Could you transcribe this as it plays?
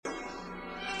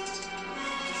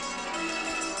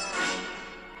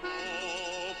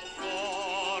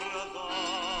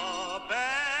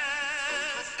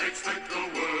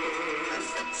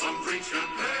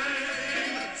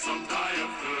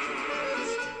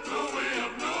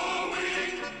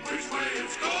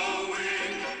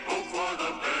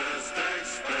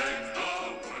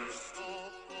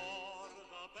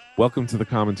Welcome to the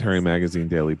Commentary Magazine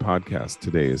Daily Podcast.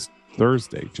 Today is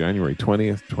Thursday, January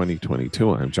 20th,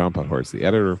 2022. I'm John Podhorst, the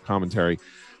editor of Commentary.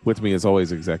 With me, as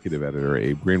always, executive editor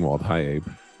Abe Greenwald. Hi, Abe.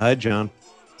 Hi, John.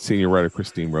 Senior writer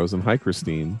Christine Rosen. Hi,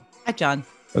 Christine. Hi, John.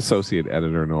 Associate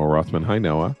editor Noah Rothman. Hi,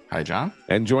 Noah. Hi, John.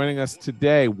 And joining us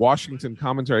today, Washington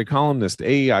Commentary columnist,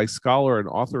 AEI scholar, and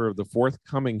author of the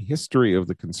forthcoming History of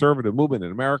the Conservative Movement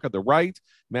in America, the Right,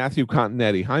 Matthew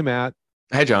Continetti. Hi, Matt.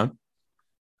 Hi, John.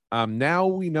 Now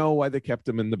we know why they kept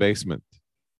him in the basement.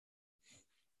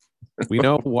 We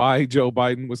know why Joe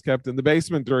Biden was kept in the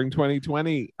basement during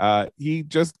 2020. He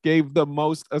just gave the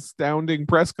most astounding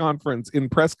press conference in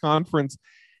press conference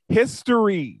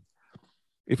history.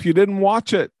 If you didn't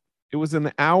watch it, it was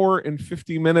an hour and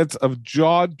 50 minutes of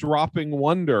jaw-dropping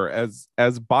wonder as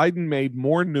Biden made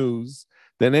more news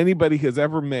than anybody has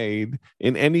ever made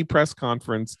in any press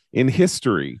conference in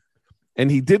history. And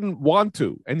he didn't want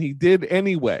to, and he did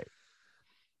anyway.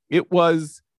 It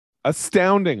was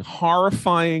astounding,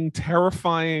 horrifying,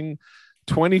 terrifying,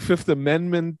 25th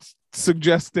Amendment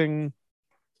suggesting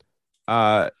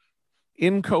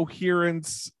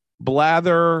incoherence,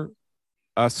 blather,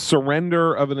 a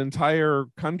surrender of an entire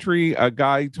country, a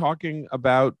guy talking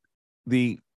about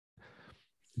the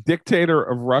dictator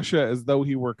of Russia as though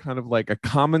he were kind of like a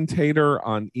commentator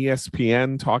on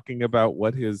ESPN talking about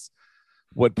what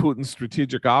Putin's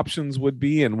strategic options would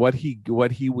be and what he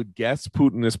would guess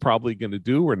Putin is probably going to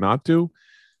do or not do.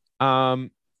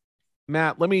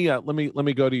 Matt, let me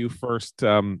go to you first.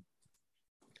 Do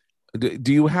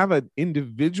you have an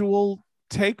individual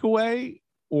takeaway,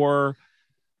 or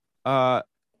are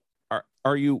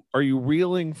you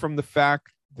reeling from the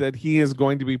fact that he is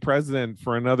going to be president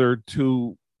for another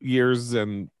 2 years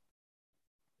and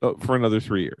for another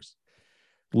 3 years?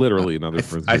 Literally another.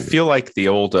 I feel like the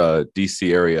old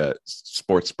DC area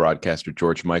sports broadcaster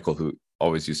George Michael, who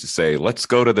always used to say, "Let's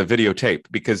go to the videotape,"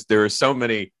 because there are so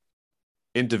many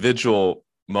individual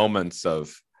moments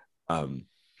of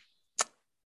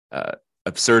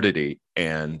absurdity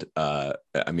and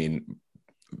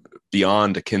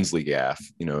beyond a Kinsley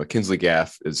gaffe. You know, a Kinsley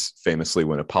gaffe is famously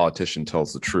when a politician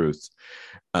tells the truth,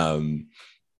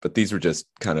 but these were just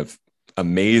kind of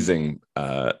amazing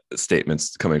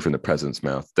statements coming from the president's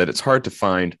mouth that it's hard to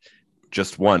find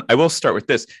just one. I will start with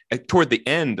this. Toward the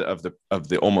end of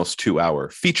the almost 2-hour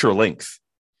feature length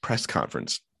press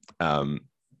conference, Biden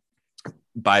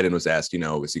was asked,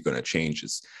 is he going to change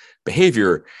his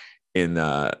behavior in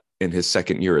his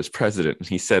second year as president? And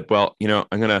he said, well,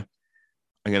 I'm going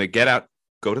to get out,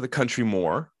 go to the country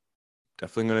more.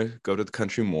 Definitely going to go to the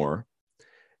country more.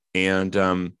 And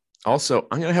also,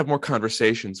 I'm going to have more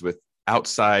conversations with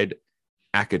outside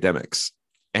academics.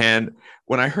 And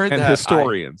when I heard that,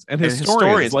 historians,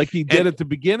 like he did at the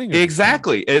beginning.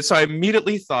 Exactly. And so I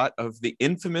immediately thought of the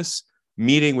infamous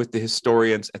meeting with the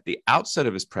historians at the outset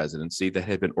of his presidency that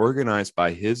had been organized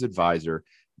by his advisor,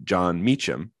 John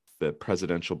Meacham, the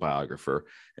presidential biographer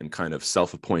and kind of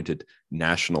self-appointed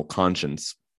national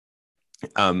conscience,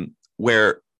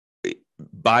 where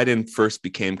Biden first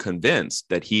became convinced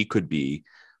that he could be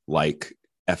like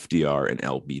FDR and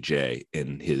LBJ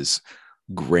in his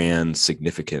grand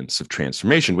significance of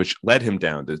transformation, which led him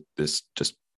down to this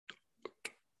just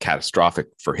catastrophic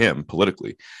for him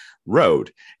politically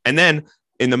road. And then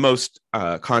in the most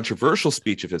controversial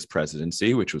speech of his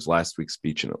presidency, which was last week's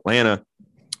speech in Atlanta,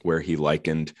 where he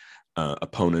likened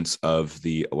opponents of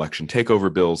the election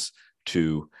takeover bills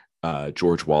to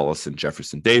George Wallace and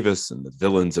Jefferson Davis and the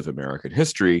villains of American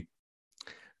history.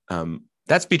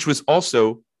 That speech was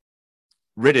also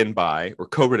written by or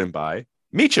co-written by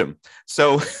Meacham.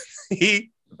 So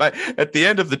but at the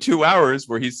end of the 2 hours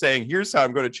where he's saying, here's how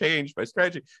I'm going to change my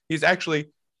strategy, he's actually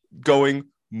going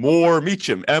more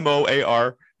Meacham,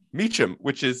 M-O-A-R Meacham,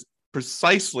 which is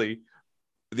precisely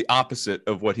the opposite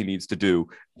of what he needs to do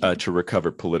to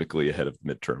recover politically ahead of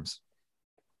the midterms.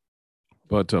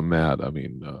 But Matt,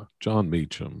 John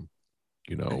Meacham,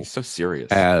 he's so serious.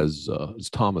 As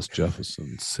Thomas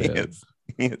Jefferson said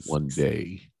one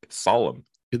day, solemn.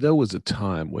 There was a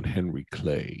time when Henry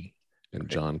Clay and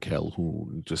John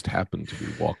Calhoun just happened to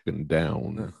be walking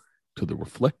down to the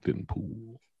reflecting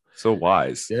pool. So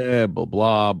wise. Yeah, blah,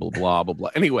 blah, blah, blah, blah, blah.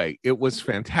 Anyway, it was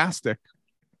fantastic.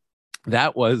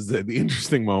 That was the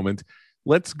interesting moment.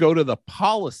 Let's go to the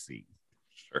policy.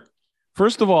 Sure.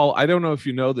 First of all, I don't know if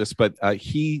you know this, but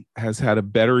he has had a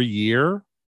better year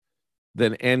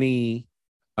than any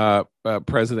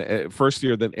president, first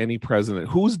year than any president.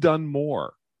 Who's done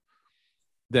more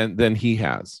than he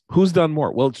has? Who's done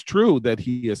more? Well, it's true that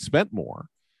he has spent more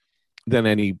than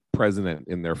any president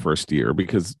in their first year,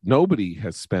 because nobody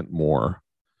has spent more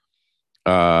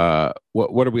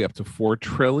what are we up to? 4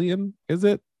 trillion, is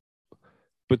it?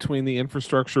 Between the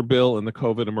infrastructure bill and the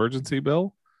COVID emergency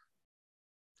bill?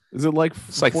 Is it like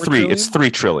it's like 3? It's 3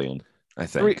 trillion, I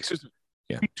think. 3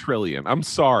 trillion. I'm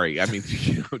sorry. I mean,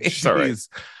 it's all right.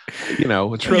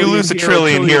 A trillion. You lose a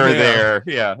trillion here or there.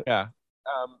 Yeah. Yeah.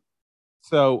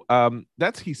 So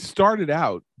he started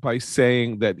out by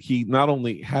saying that he not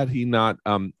only had he not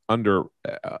under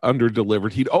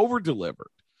delivered, he'd over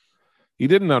delivered. He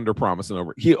didn't under promise and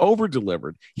over. He over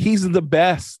delivered. He's the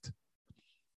best.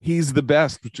 He's the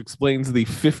best, which explains the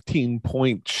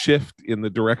 15-point shift in the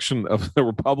direction of the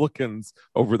Republicans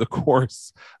over the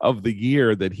course of the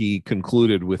year that he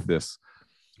concluded with this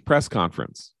press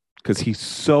conference, because he's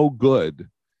so good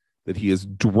that he is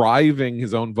driving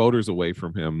his own voters away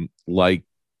from him like,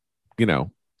 I don't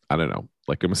know,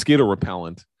 like a mosquito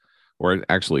repellent, or an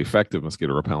actually effective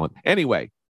mosquito repellent.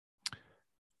 Anyway,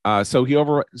 of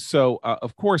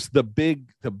course the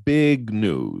big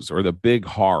news, or the big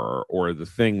horror, or the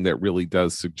thing that really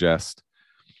does suggest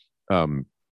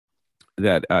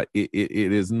that it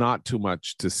is not too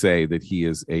much to say that he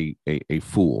is a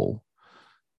fool,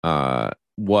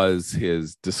 was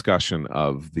his discussion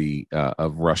of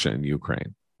Russia and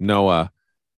Ukraine. Noah,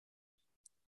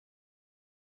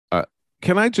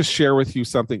 can I just share with you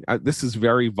something? This is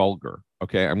very vulgar.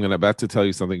 Okay, I'm about to tell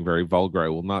you something very vulgar. I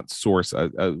will not source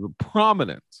a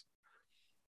prominent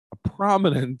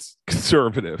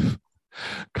conservative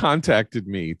contacted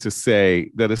me to say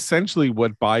that essentially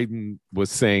what Biden was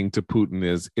saying to Putin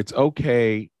is, it's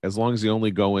okay as long as you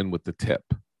only go in with the tip.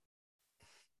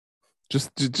 You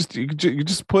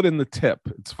just put in the tip.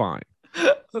 It's fine.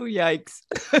 Oh, yikes.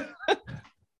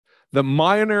 The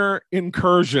minor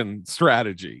incursion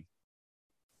strategy.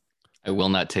 I will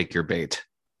not take your bait,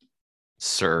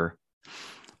 sir.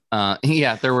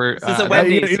 Yeah, there were.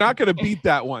 You're not going to beat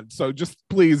that one, so just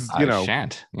please, I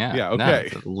shan't. Yeah.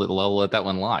 Okay. No, I'll let that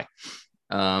one lie.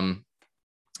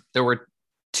 There were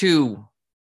two.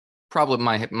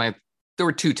 Probably there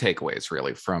were two takeaways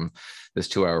really from this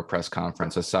 2-hour press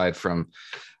conference, aside from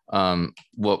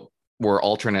what were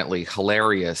alternately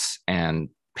hilarious and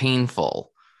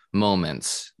painful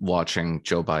moments watching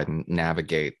Joe Biden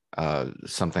navigate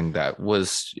something that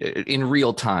was in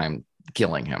real time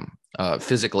killing him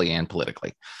physically and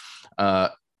politically. One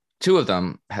of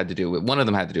them had to do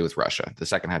with Russia. The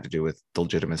second had to do with the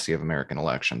legitimacy of American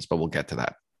elections, but we'll get to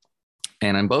that.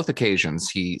 And on both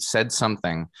occasions, he said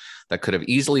something that could have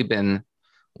easily been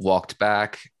walked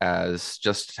back as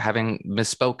just having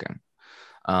misspoken.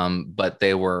 But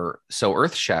they were so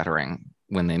earth-shattering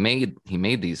when he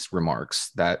made these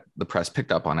remarks that the press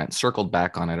picked up on it, circled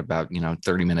back on it about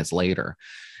 30 minutes later,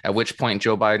 at which point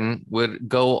Joe Biden would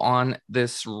go on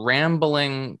this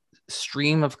rambling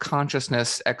stream of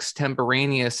consciousness,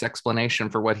 extemporaneous explanation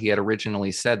for what he had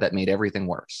originally said that made everything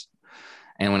worse.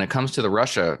 And when it comes to the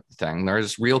Russia thing,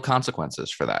 there's real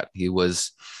consequences for that. He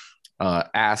was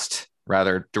asked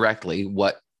rather directly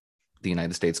what the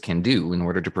United States can do in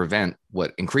order to prevent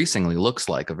what increasingly looks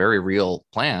like a very real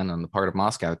plan on the part of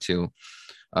Moscow to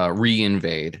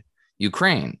reinvade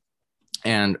Ukraine.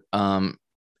 And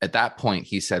at that point,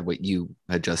 he said what you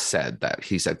had just said, that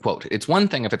he said, quote, "It's one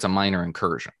thing if it's a minor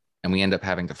incursion and we end up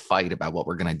having to fight about what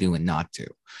we're going to do and not do.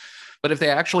 But if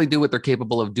they actually do what they're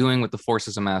capable of doing with the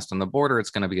forces amassed on the border, it's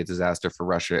going to be a disaster for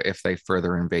Russia if they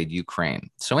further invade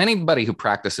Ukraine." So anybody who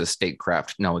practices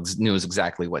statecraft knows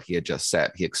exactly what he had just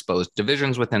said. He exposed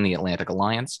divisions within the Atlantic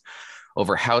Alliance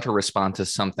over how to respond to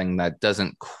something that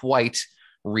doesn't quite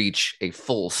reach a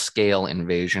full-scale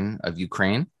invasion of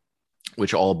Ukraine,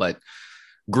 which all but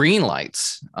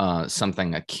greenlights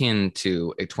something akin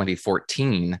to a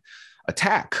 2014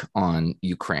 attack on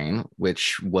Ukraine,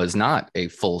 which was not a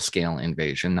full-scale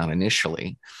invasion, not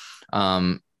initially.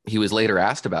 He was later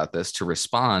asked about this to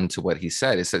respond to what he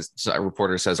said. It says, so a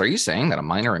reporter says, "Are you saying that a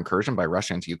minor incursion by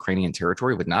Russia into Ukrainian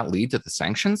territory would not lead to the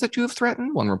sanctions that you have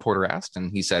threatened?" One reporter asked,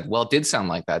 and he said, "Well, it did sound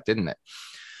like that, didn't it?"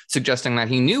 Suggesting that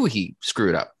he knew he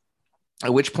screwed up.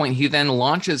 At which point he then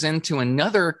launches into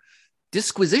another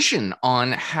disquisition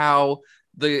on how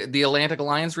the Atlantic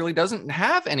Alliance really doesn't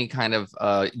have any kind of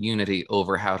unity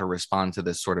over how to respond to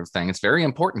this sort of thing. It's very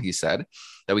important, he said,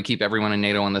 that we keep everyone in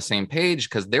NATO on the same page,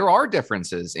 because there are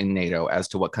differences in NATO as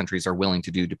to what countries are willing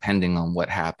to do depending on what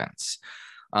happens.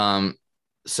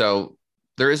 So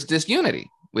there is disunity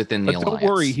within the alliance. Don't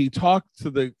worry, he talked to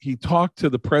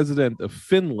the president of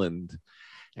Finland,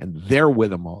 and they're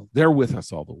with him all. They're with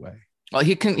us all the way. Well,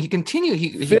 he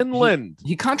continued. Finland.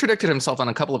 He contradicted himself on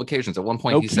a couple of occasions. At one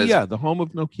point, Nokia, he says, the home of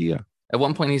Nokia. At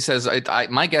one point, he says,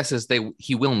 my guess is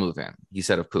he will move in, he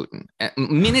said of Putin. And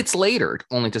minutes later,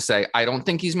 only to say, I don't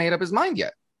think he's made up his mind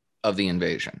yet. of the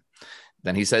invasion.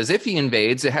 Then he says, if he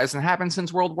invades, it hasn't happened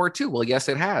since World War II. Well, yes,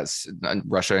 it has.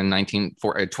 Russia in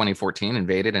 2014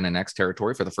 invaded and annexed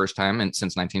territory for the first time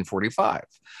since 1945.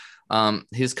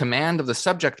 His command of the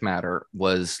subject matter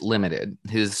was limited.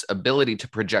 His ability to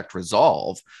project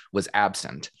resolve was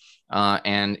absent.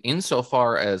 And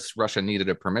insofar as Russia needed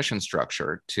a permission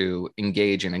structure to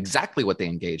engage in exactly what they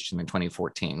engaged in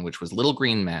 2014, which was little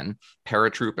green men,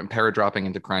 paratroop and paradropping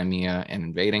into Crimea and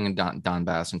invading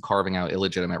Donbass and carving out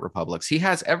illegitimate republics, he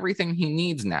has everything he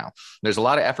needs now. There's a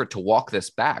lot of effort to walk this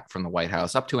back from the White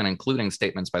House, up to and including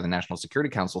statements by the National Security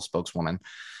Council spokeswoman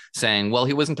saying, well,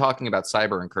 he wasn't talking about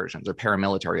cyber incursions or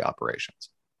paramilitary operations.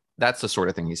 That's the sort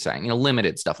of thing he's saying,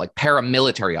 limited stuff like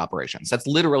paramilitary operations. That's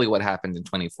literally what happened in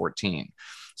 2014.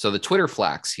 So the Twitter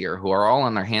flacks here, who are all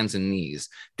on their hands and knees,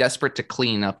 desperate to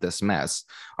clean up this mess,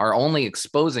 are only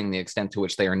exposing the extent to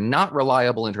which they are not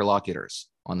reliable interlocutors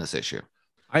on this issue.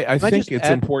 I think it's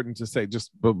important to say,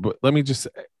 but let me just,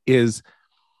 it's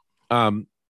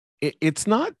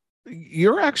not,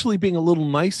 you're actually being a little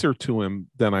nicer to him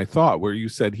than I thought, where you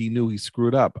said he knew he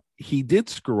screwed up. He did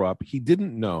screw up. He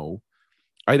didn't know.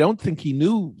 I don't think he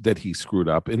knew that he screwed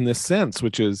up in this sense,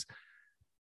 which is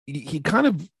he kind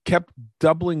of kept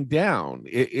doubling down.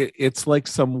 It's like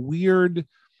some weird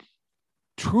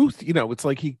truth, it's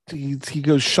like he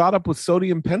goes shot up with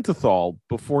sodium pentothal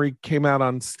before he came out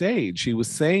on stage. He was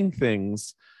saying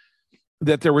things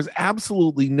that there was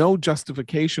absolutely no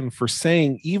justification for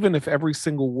saying, even if every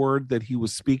single word that he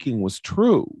was speaking was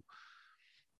true.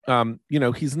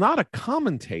 He's not a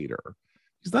commentator.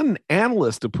 He's not an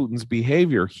analyst of Putin's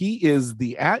behavior. He is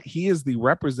the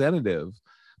representative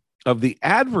of the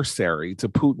adversary to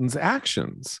Putin's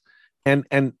actions,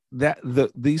 and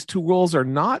that these two roles are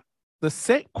not the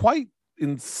same. Quite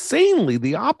insanely,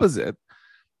 the opposite.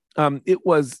 It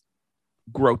was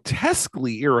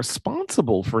grotesquely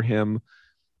irresponsible for him,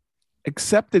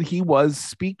 except that he was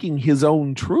speaking his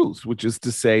own truth, which is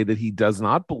to say that he does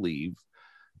not believe.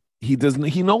 He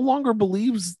no longer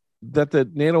believes that the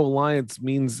NATO alliance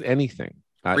means anything.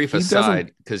 Brief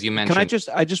aside, because you mentioned. I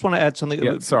just want to add something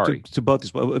to both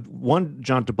these. One,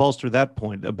 John, to bolster that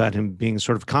point about him being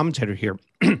sort of commentator here.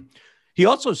 He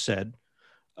also said,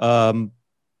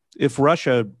 if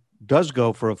Russia does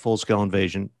go for a full-scale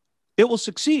invasion, it will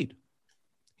succeed.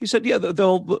 He said,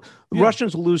 the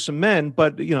Russians will lose some men,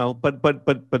 but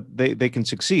they can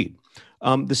succeed.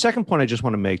 The second point I just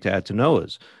want to make to add to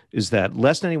Noah's is that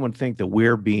lest anyone think that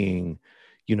we're being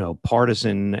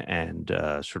partisan and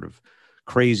sort of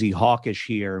crazy hawkish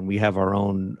here, and we have our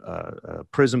own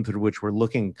prism through which we're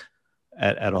looking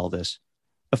at all this.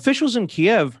 Officials in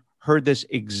Kiev heard this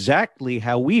exactly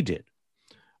how we did.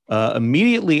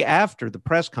 Immediately after the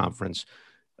press conference,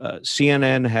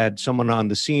 CNN had someone on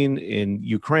the scene in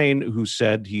Ukraine who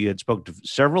said he had spoken to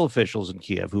several officials in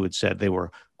Kiev who had said they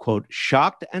were, quote,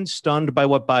 shocked and stunned by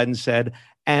what Biden said,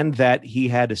 and that he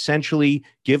had essentially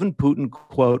given Putin,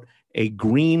 quote, a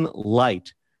green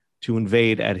light to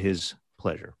invade at his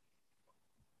pleasure.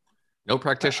 No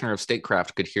practitioner of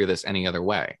statecraft could hear this any other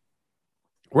way.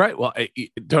 Right. Well, you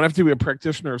don't have to be a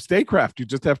practitioner of statecraft. You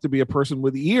just have to be a person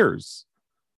with ears.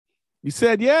 He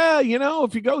said,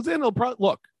 if he goes in, he'll probably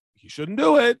look. He shouldn't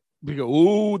do it. We go,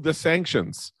 ooh, the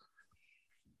sanctions.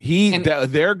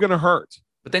 They're going to hurt.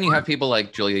 But then you have people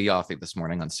like Julia Ioffe this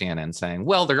morning on CNN saying,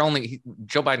 well,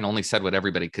 Joe Biden only said what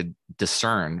everybody could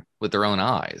discern with their own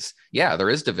eyes. Yeah,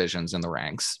 there is divisions in the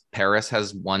ranks. Paris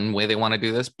has one way they want to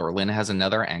do this. Berlin has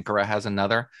another. Ankara has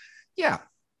another. Yeah,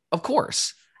 of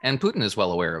course. And Putin is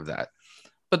well aware of that.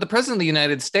 But the president of the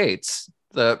United States,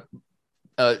 the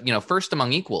first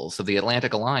among equals of the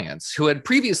Atlantic Alliance, who had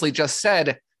previously just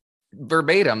said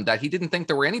verbatim that he didn't think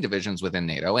there were any divisions within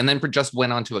NATO, and then just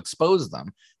went on to expose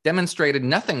them, demonstrated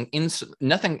nothing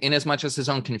in as much as his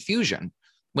own confusion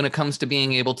when it comes to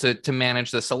being able to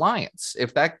manage this alliance.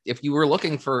 If you were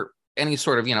looking for any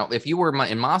sort of, if you were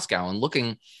in Moscow and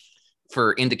looking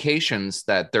for indications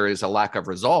that there is a lack of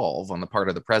resolve on the part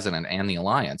of the president and the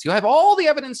alliance, you have all the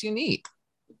evidence you need.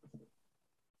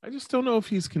 I just don't know if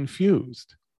he's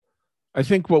confused. I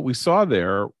think what we saw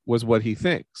there was what he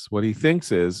thinks. What he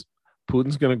thinks is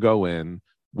Putin's going to go in.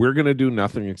 We're going to do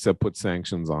nothing except put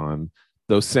sanctions on.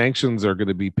 Those sanctions are going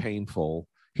to be painful.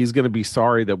 He's going to be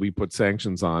sorry that we put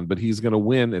sanctions on, but he's going to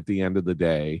win at the end of the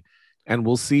day. And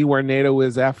we'll see where NATO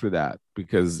is after that,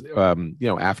 because,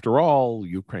 after all,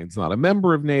 Ukraine's not a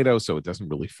member of NATO, so it doesn't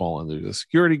really fall under the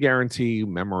security guarantee,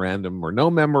 memorandum or no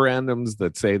memorandums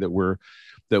that say that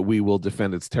we will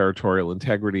defend its territorial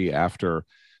integrity after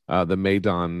the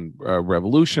Maidan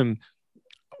revolution.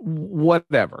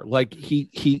 Whatever. Like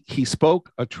he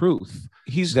spoke a truth.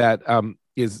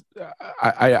 is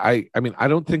I mean, I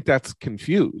don't think that's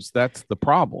confused. That's the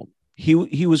problem.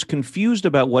 He was confused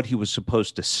about what he was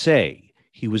supposed to say.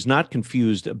 He was not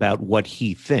confused about what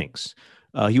he thinks.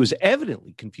 He was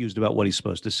evidently confused about what he's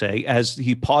supposed to say, as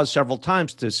he paused several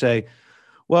times to say,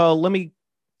 well,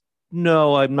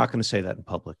 no, I'm not going to say that in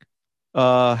public.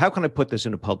 How can I put this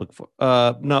into public?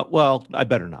 No, well, I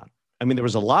better not. I mean, there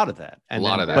was a lot of that. And a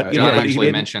lot of that. But, John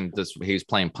actually mentioned this. He was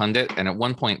playing pundit. And at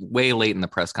one point, way late in the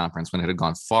press conference, when it had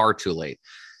gone far too late,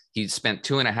 he spent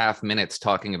 2.5 minutes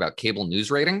talking about cable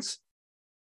news ratings.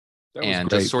 And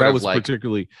just sort of like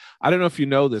particularly, I don't know if you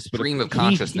know this, but stream of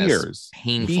consciousness,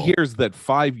 he hears that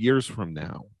 5 years from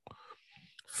now,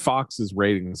 Fox's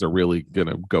ratings are really going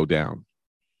to go down.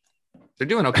 They're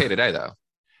doing okay today, though.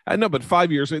 I know, but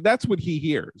 5 years, that's what he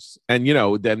hears. And,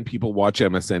 then people watch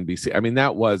MSNBC. I mean,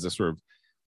 that was a sort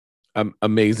of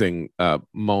amazing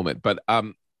moment. But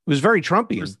it was very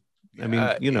Trumpian. I mean,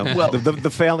 well,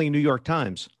 the failing New York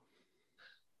Times.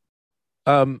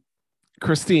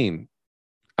 Christine,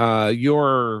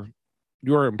 your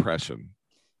impression.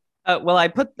 Well, I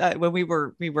put when we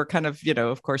were kind of,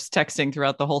 of course, texting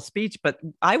throughout the whole speech, but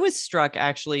I was struck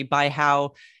actually by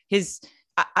how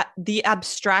the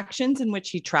abstractions in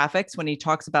which he traffics when he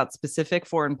talks about specific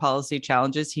foreign policy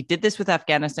challenges. He did this with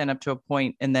Afghanistan up to a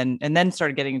point, and then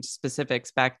started getting into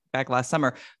specifics back last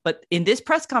summer. But in this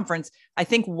press conference, I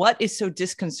think what is so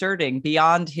disconcerting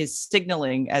beyond his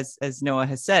signaling, as Noah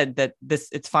has said, that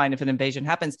it's fine if an invasion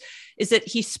happens, is that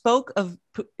he spoke of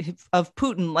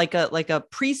Putin like a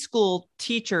preschool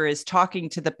teacher is talking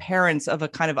to the parents of a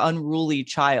kind of unruly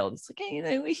child. It's like,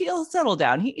 hey, he'll settle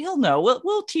down. He'll know.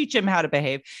 We'll teach him how to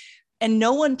behave. And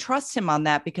no one trusts him on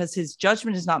that because his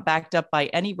judgment is not backed up by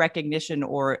any recognition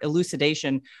or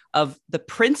elucidation of the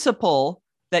principle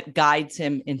that guides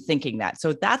him in thinking that.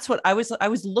 So that's what I was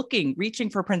reaching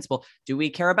for principle. Do we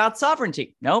care about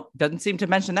sovereignty? Nope. Doesn't seem to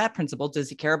mention that principle. Does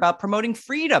he care about promoting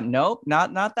freedom? Nope,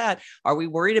 not that. Are we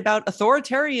worried about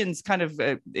authoritarians kind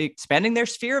of expanding their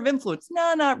sphere of influence?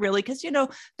 No, not really. Because,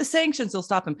 the sanctions will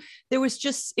stop him. It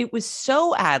was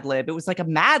so ad lib. It was like a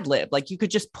mad lib. Like you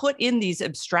could just put in these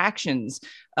abstractions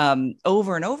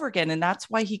over and over again. And that's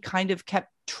why he kind of kept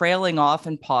trailing off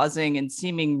and pausing and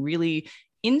seeming really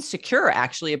insecure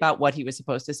actually about what he was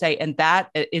supposed to say. And that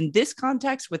in this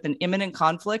context with an imminent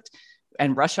conflict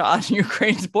and Russia on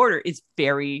Ukraine's border is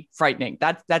very frightening.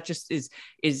 That just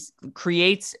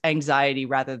creates anxiety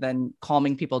rather than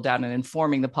calming people down and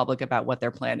informing the public about what their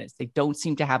plan is. They don't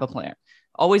seem to have a plan.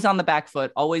 Always on the back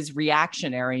foot, always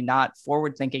reactionary, not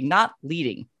forward thinking, not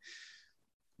leading.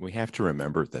 We have to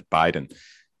remember that Biden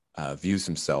views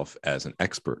himself as an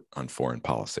expert on foreign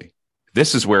policy.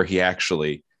 This is where he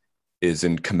actually is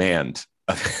in command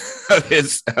of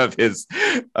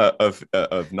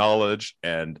knowledge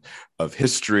and of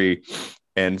history.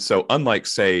 And so unlike,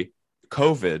 say,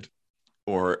 COVID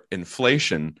or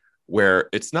inflation, where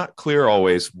it's not clear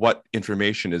always what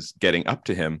information is getting up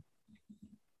to him,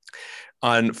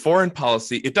 on foreign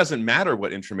policy, it doesn't matter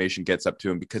what information gets up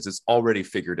to him because it's already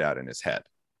figured out in his head,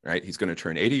 right? He's going to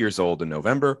turn 80 years old in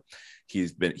November.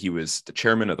 He was the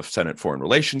chairman of the Senate Foreign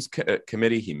Relations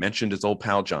Committee. He mentioned his old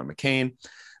pal, John McCain.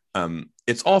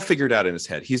 It's all figured out in his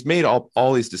head. He's made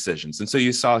all these decisions. And so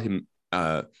you saw him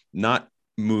not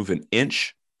move an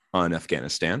inch on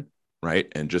Afghanistan, right?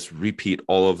 And just repeat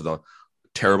all of the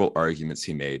terrible arguments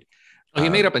he made. Well, he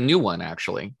made up a new one,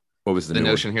 actually. What was the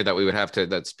notion one? Here that we would have to,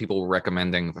 that's people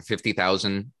recommending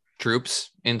 50,000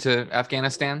 troops into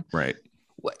Afghanistan. Right.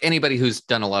 Anybody who's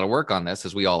done a lot of work on this,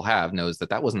 as we all have, knows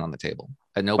that wasn't on the table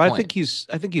at no point. I think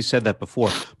he's said that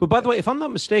before. But by the way, if I'm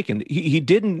not mistaken, he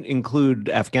didn't include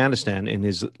Afghanistan in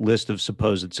his list of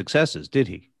supposed successes, did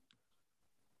he?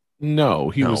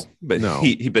 No,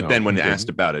 then when asked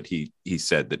about it, he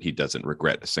said that he doesn't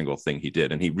regret a single thing he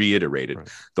did, and he reiterated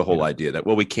the whole idea that,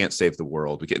 well, we can't save the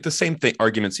world. We get the same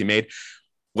arguments he made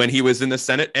when he was in the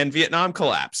Senate and Vietnam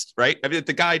collapsed, right? I mean,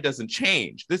 the guy doesn't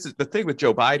change. This is the thing with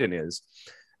Joe Biden is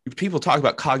people talk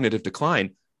about cognitive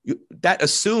decline. That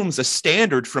assumes a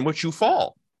standard from which you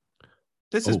fall.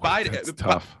 This is Biden. That's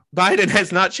tough. Biden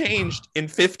has not changed in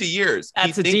 50 years.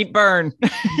 That's a deep burn.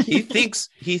 he thinks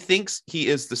he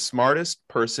is the smartest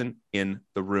person in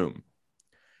the room.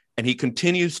 And he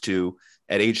continues to,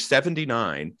 at age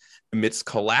 79, amidst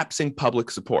collapsing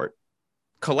public support.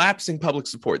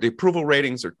 The approval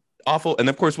ratings are awful. And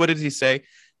of course, what did he say?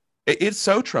 It's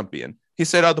so Trumpian. He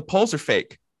said, "Oh, the polls are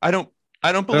fake. I don't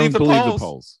believe the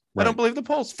polls. Right. I don't believe the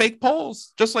polls. Fake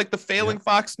polls, just like the failing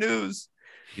Fox News.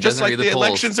 Just like the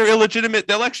elections are illegitimate.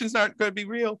 The elections aren't going to be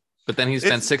real." But then he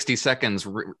spent 60 seconds,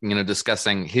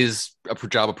 discussing his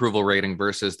job approval rating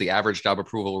versus the average job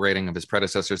approval rating of his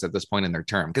predecessors at this point in their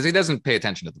term, because he doesn't pay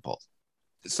attention to the polls.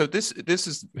 So this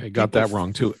is I got that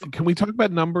wrong too. Can we talk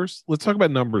about numbers? Let's talk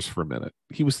about numbers for a minute.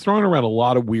 He was throwing around a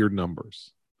lot of weird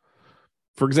numbers.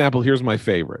 For example, here's my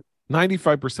favorite.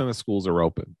 95% of schools are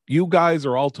open. You guys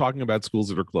are all talking about schools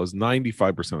that are closed.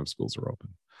 95% of schools are open.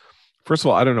 First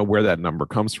of all, I don't know where that number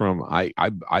comes from. I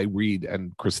read,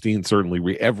 and Christine certainly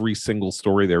read, every single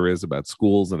story there is about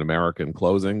schools in America and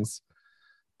closings.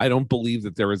 I don't believe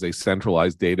that there is a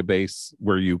centralized database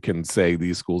where you can say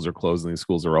these schools are closed and these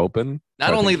schools are open.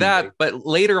 Not only that, but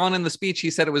later on in the speech,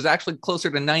 he said it was actually closer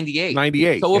to 98.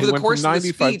 98. So over the course of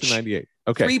the speech, to 98.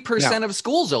 Okay. 3% of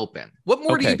schools open. What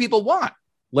more do you people want?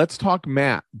 Let's talk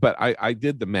math. But I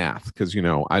did the math because,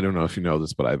 I don't know if you know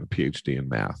this, but I have a PhD in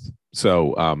math.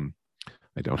 So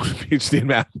I don't have a PhD in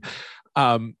math.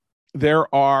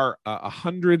 There are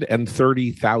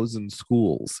 130,000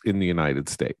 schools in the United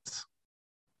States.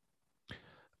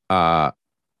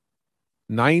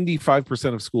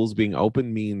 95% of schools being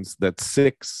open means that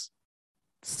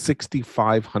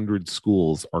 6,500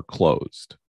 schools are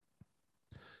closed.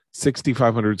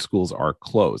 6,500 schools are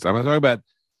closed. I'm not talking about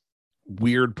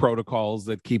weird protocols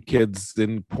that keep kids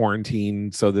in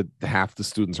quarantine so that half the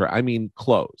students are, I mean,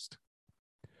 closed.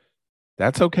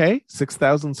 That's okay.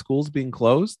 6,000 schools being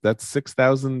closed. That's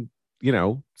 6,000,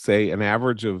 say an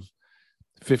average of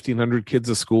 1,500 kids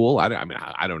a school. I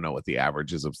don't know what the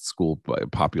average is of school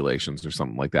populations or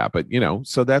something like that. But,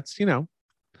 so that's,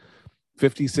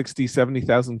 50, 60,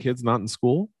 70,000 kids not in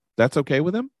school. That's okay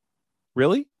with them?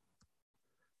 Really?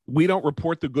 We don't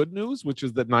report the good news, which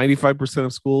is that 95%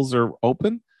 of schools are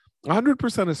open.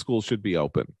 100% of schools should be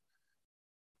open.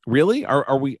 Really?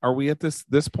 Are we at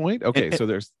this point? Okay, so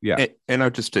there's And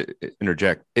I'll just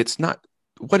interject. It's not,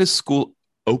 what does school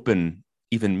open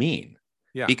even mean?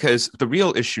 Yeah. Because the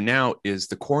real issue now is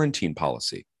the quarantine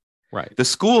policy. Right. The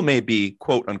school may be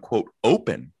quote unquote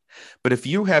open, but if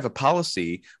you have a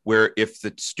policy where if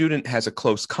the student has a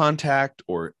close contact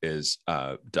or is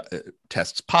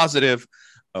tests positive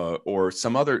or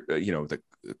some other, the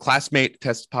classmate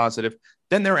tests positive,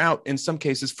 then they're out in some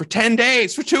cases for 10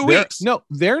 days, for 2 weeks. No,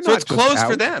 they're not. So it's closed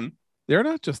out. for them. They're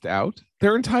not just out.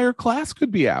 Their entire class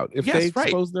could be out if they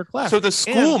expose their class. So the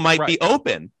school might be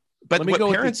open. But what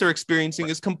parents are experiencing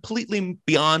is completely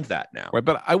beyond that now. Right.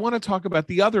 But I want to talk about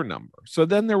the other number. So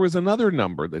then there was another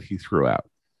number that he threw out.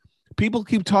 People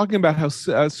keep talking about how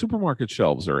supermarket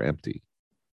shelves are empty.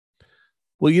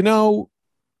 Well,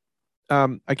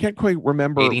 I can't quite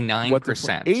remember.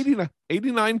 89%.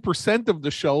 89% of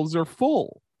the shelves are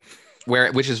full.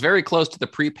 Which is very close to the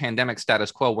pre-pandemic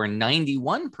status quo, where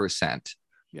 91%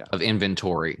 of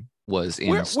inventory was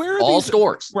in all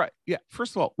stores. Right. Yeah.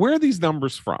 First of all, where are these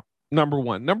numbers from? Number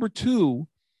one. Number two,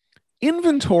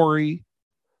 inventory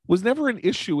was never an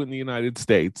issue in the United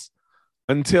States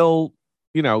until,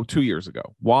 2 years ago.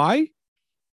 Why?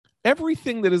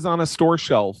 Everything that is on a store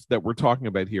shelf that we're talking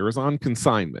about here is on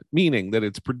consignment, meaning that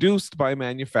it's produced by a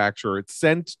manufacturer, it's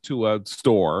sent to a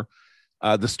store.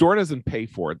 The store doesn't pay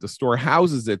for it. The store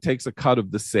houses it, takes a cut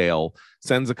of the sale,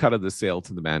 sends a cut of the sale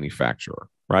to the manufacturer,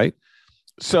 right?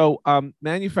 So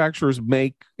manufacturers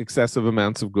make excessive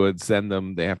amounts of goods, send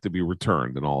them, they have to be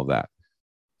returned and all of that.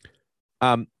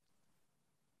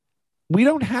 We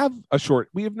don't have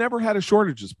we have never had a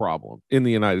shortages problem in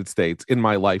the United States in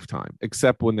my lifetime,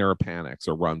 except when there are panics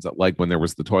or runs, like when there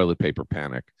was the toilet paper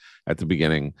panic at the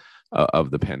beginning of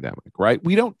the pandemic, right?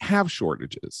 We don't have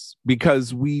shortages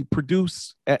because we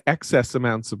produce excess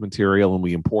amounts of material and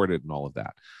we import it and all of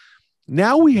that.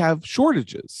 Now we have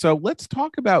shortages. So let's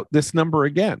talk about this number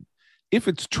again. If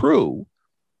it's true,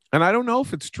 and I don't know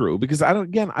if it's true because I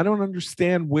don't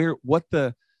understand what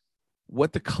the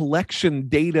collection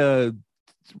data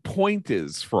point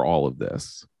is for all of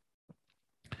this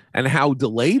and how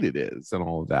delayed it is and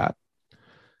all of that.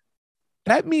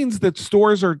 That means that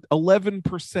stores are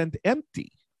 11%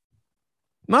 empty.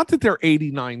 Not that they're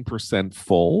 89%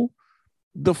 full.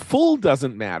 The full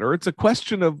doesn't matter. It's a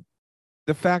question of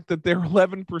the fact that they're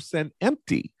 11%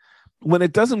 empty when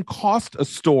it doesn't cost a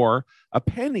store a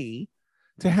penny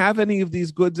to have any of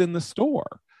these goods in the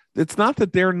store. It's not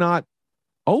that they're not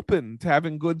open to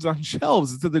having goods on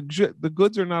shelves. It's that the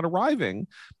goods are not arriving.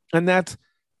 And that's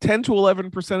 10 to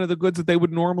 11% of the goods that they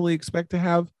would normally expect to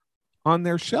have on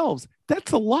their shelves.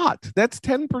 That's a lot. That's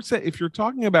 10%. If you're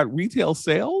talking about retail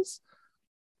sales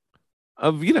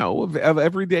of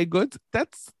everyday goods,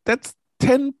 that's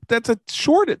 10. That's a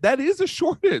shortage. That is a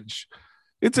shortage.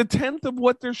 It's a tenth of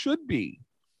what there should be.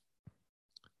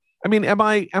 I mean, am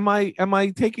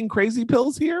I taking crazy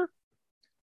pills here?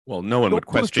 Well, no one would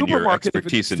question your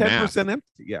expertise in math. 10% empty.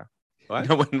 Yeah. What?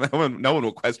 No one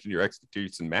will question your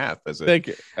expertise in math as a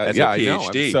PhD. I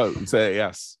know. So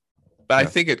yes. But I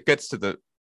think it gets to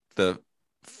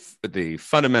the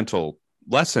fundamental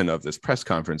lesson of this press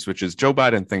conference, which is Joe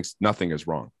Biden thinks nothing is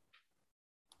wrong.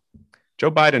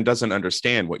 Joe Biden doesn't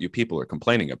understand what you people are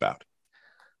complaining about.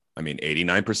 I mean,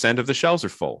 89% of the shelves are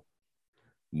full.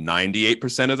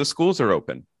 98% of the schools are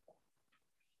open.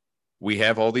 We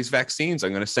have all these vaccines.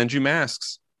 I'm going to send you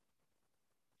masks.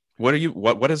 What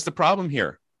is the problem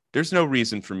here? There's no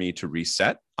reason for me to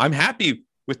reset. I'm happy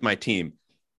with my team.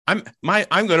 I'm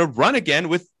going to run again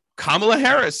with Kamala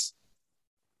Harris.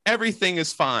 Everything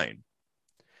is fine.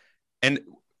 And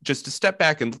just to step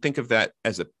back and think of that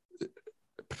as a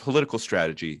political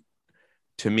strategy,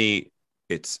 to me,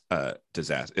 it's a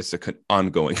disaster. It's an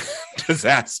ongoing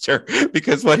disaster,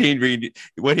 because what he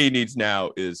needs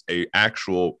now is an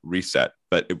actual reset.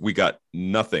 But we got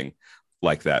nothing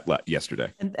like that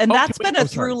yesterday. And that's been a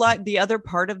through line. The other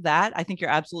part of that, I think you're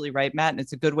absolutely right, Matt. And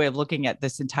it's a good way of looking at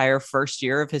this entire first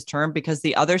year of his term, because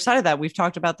the other side of that, we've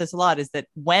talked about this a lot, is that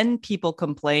when people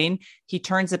complain, he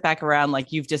turns it back around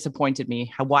like, you've disappointed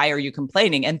me. Why are you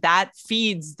complaining? And that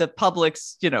feeds the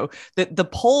public's, the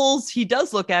polls he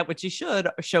does look at, which he should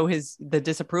show the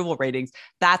disapproval ratings.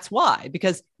 That's why,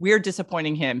 because we're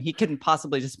disappointing him. He couldn't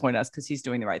possibly disappoint us because he's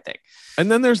doing the right thing.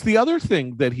 And then there's the other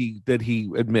thing that he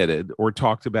admitted or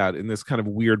talked about in this kind of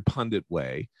weird pundit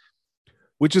way,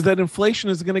 which is that inflation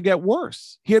is going to get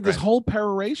worse. He had this whole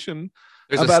peroration.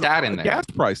 There's about a stat in there. Gas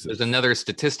prices. There's another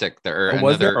statistic there.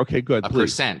 Was there? Okay, good.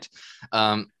 Percent.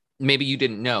 Maybe you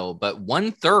didn't know, but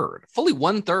fully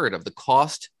one third of the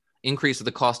cost increase of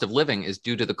the cost of living is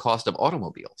due to the cost of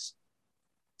automobiles.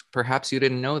 Perhaps you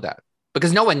didn't know that,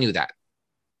 because no one knew that.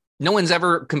 No one's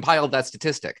ever compiled that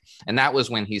statistic. And that was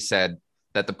when he said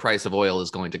that the price of oil is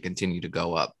going to continue to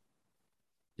go up.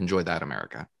 Enjoy that,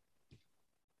 America.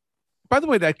 By the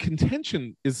way, that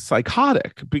contention is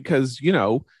psychotic because,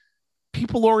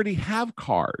 people already have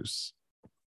cars.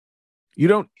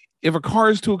 If a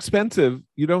car is too expensive,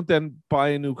 you don't then buy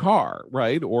a new car,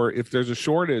 right? Or if there's a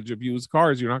shortage of used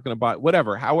cars, you're not going to buy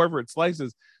whatever. However it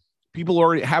slices, people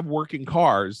already have working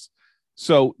cars.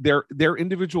 So their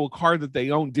individual car that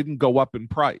they own didn't go up in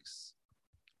price.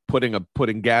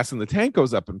 Putting gas in the tank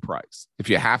goes up in price. If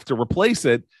you have to replace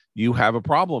it, you have a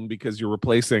problem because you're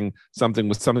replacing something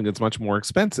with something that's much more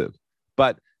expensive.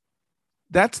 But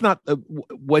that's not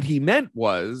what he meant.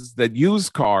 Was that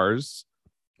used cars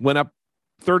went up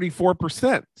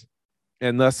 34%,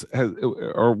 and thus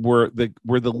were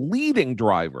the leading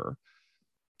driver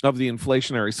of the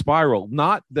inflationary spiral.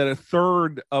 Not that a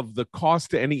third of the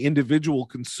cost to any individual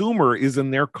consumer is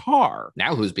in their car.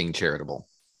 Now who's being charitable?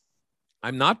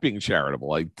 I'm not being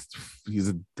charitable.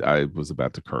 I was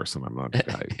about to curse, and I'm not.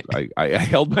 I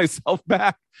held myself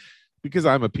back because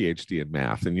I'm a PhD in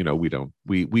math, and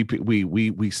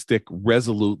we stick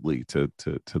resolutely to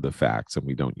the facts, and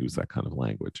we don't use that kind of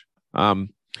language.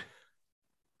 I'm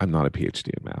not a PhD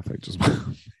in math. I just want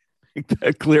to make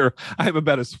that clear. I'm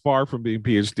about as far from being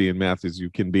PhD in math as you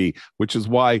can be, which is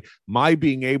why my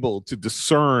being able to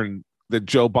discern that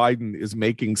Joe Biden is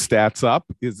making stats up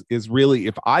is really,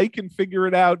 if I can figure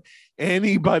it out,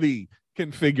 anybody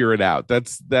can figure it out.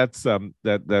 That's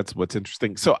what's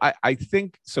interesting. So I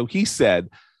think so. He said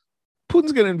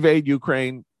Putin's going to invade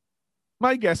Ukraine.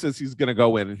 My guess is he's going to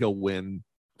go in and he'll win.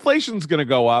 Inflation's going to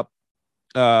go up.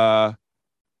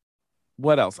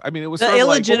 What else? I mean, it was the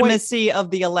illegitimacy of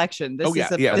the election. We need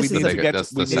to get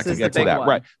to that,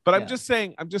 right? But I'm just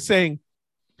saying.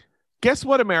 Guess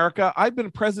what, America? I've been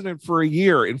president for a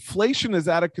year. Inflation is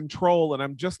out of control, and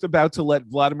I'm just about to let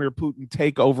Vladimir Putin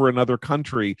take over another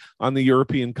country on the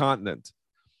European continent.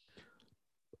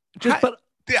 But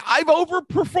I've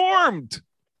overperformed.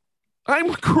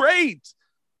 I'm great.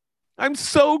 I'm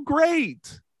so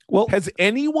great. Well, has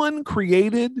anyone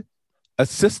created a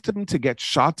system to get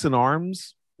shots in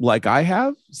arms like I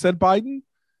have, said Biden?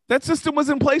 That system was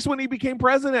in place when he became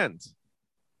president.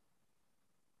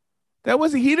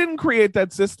 He didn't create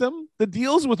that system. The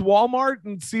deals with Walmart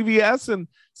and CVS and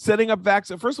setting up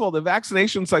first of all, the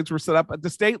vaccination sites were set up at the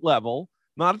state level,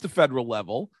 not at the federal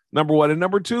level, number one. And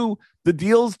number two, the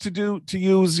deals to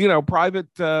use, private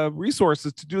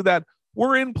resources to do that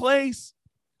were in place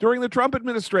during the Trump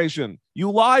administration.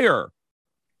 You liar.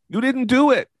 You didn't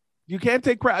do it. You can't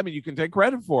take credit. I mean, you can take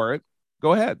credit for it.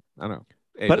 Go ahead. I don't know.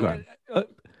 Hey, but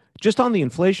just on the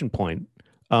inflation point,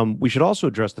 we should also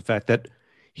address the fact that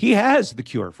he has the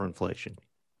cure for inflation.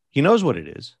 He knows what it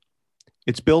is.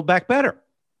 It's Build Back Better,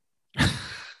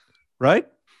 right?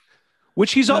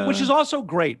 Which is also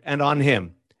great and on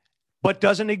him, but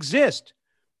doesn't exist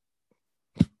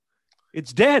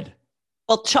It's dead.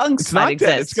 Well, chunks It's might not exist.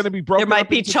 dead. It's going to be broken. There might up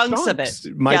be into chunks of chunks.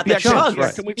 it. Might be the chunks, chunks.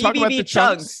 right. Can we talk about the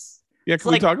chunks? Yeah,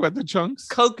 can we talk about the chunks?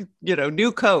 Coke,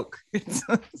 new Coke.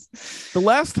 The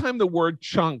last time the word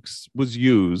chunks was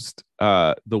used,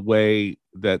 the way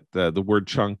that the word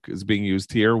chunk is being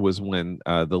used here was when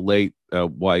the late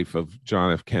wife of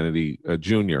John F. Kennedy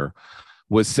Jr.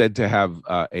 was said to have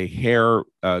a hair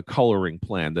coloring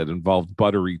plan that involved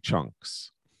buttery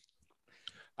chunks.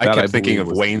 I kept thinking of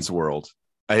Wayne's World.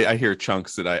 I hear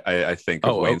chunks that I think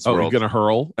of Wayne's World. You're gonna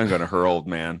hurl? I'm gonna hurl,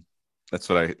 man. That's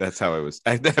how I was.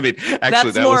 I mean, actually,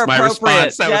 That's that was my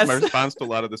response. That was my response to a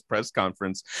lot of this press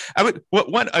conference. I would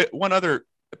one other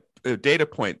data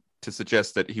point to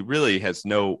suggest that he really has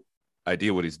no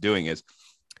idea what he's doing is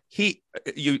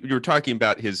you were talking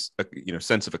about his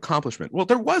sense of accomplishment. Well,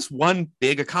 there was one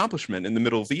big accomplishment in the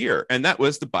middle of the year, and that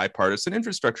was the bipartisan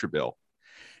infrastructure bill.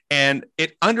 And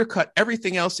it undercut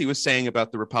everything else he was saying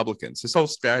about the Republicans. His whole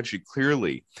strategy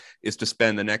clearly is to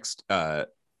spend the next 9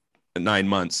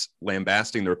 months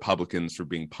lambasting the Republicans for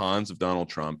being pawns of Donald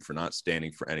Trump, for not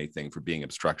standing for anything, for being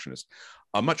obstructionist.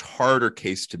 A much harder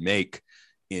case to make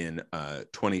in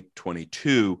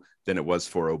 2022 than it was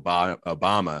for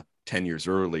Obama 10 years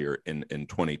earlier in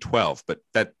 2012. But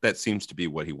that seems to be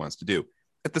what he wants to do.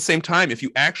 At the same time, if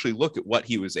you actually look at what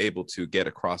he was able to get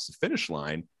across the finish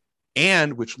line,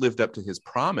 and which lived up to his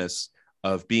promise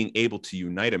of being able to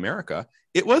unite America,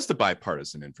 it was the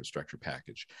bipartisan infrastructure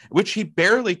package, which he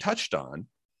barely touched on,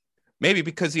 maybe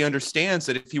because he understands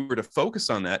that if he were to focus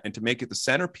on that and to make it the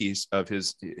centerpiece of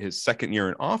his second year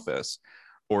in office,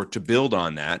 or to build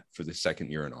on that for the second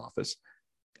year in office,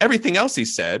 everything else he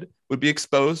said would be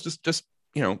exposed as just,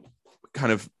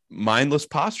 kind of mindless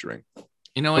posturing.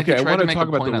 Okay, I want to talk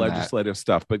about the legislative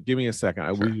stuff, but give me a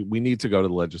second. Sure. We need to go to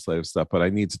the legislative stuff, but I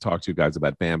need to talk to you guys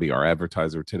about Bambee, our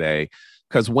advertiser today,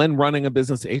 because when running a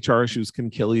business, HR issues can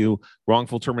kill you.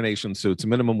 Wrongful termination suits,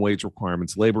 minimum wage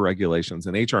requirements, labor regulations,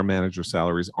 and HR manager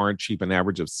salaries aren't cheap, an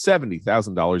average of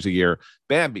 $70,000 a year.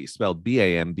 Bambee, spelled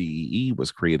BAMBEE,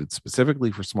 was created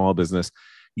specifically for small business.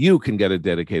 You can get a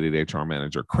dedicated HR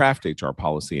manager, craft HR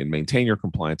policy, and maintain your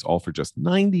compliance, all for just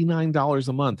 $99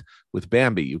 a month. With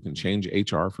Bambee, you can change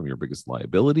HR from your biggest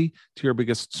liability to your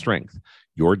biggest strength.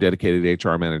 Your dedicated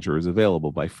HR manager is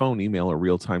available by phone, email, or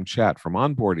real-time chat. From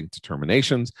onboarding to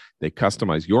terminations, they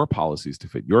customize your policies to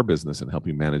fit your business and help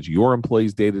you manage your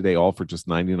employees day-to-day, all for just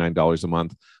 $99 a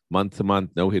month, month-to-month,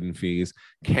 no hidden fees.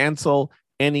 Cancel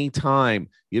anytime.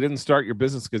 You didn't start your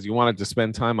business because you wanted to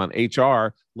spend time on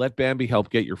HR. Let Bambee help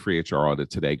get your free HR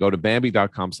audit today. Go to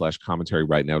Bambee.com/commentary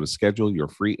right now to schedule your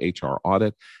free HR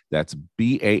audit. That's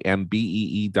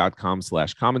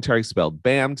BAMBEE.com/commentary, spelled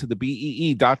BAM to the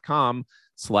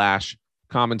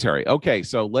BEE.com/commentary. Okay,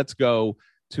 so let's go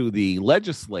to the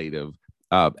legislative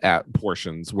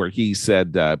portions where he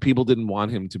said people didn't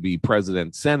want him to be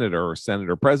senator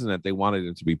or president. They wanted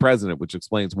him to be president, which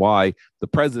explains why the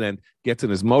president gets in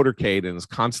his motorcade and is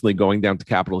constantly going down to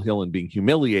Capitol Hill and being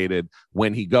humiliated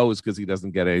when he goes because he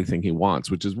doesn't get anything he wants,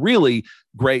 which is really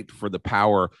great for the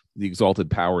exalted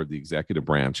power of the executive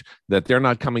branch, that they're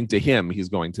not coming to him, he's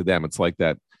going to them. It's like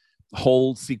that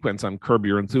whole sequence on Curb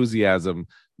Your Enthusiasm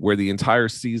where the entire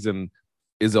season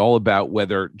is all about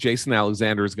whether Jason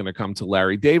Alexander is going to come to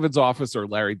Larry David's office or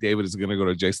Larry David is going to go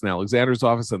to Jason Alexander's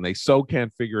office, and they so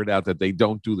can't figure it out that they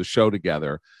don't do the show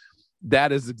together.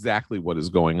 That is exactly what is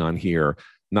going on here.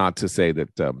 Not to say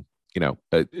that, Joe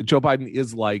Biden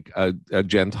is like a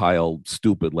Gentile,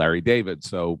 stupid Larry David.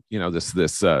 So,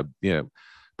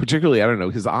 particularly, I don't know,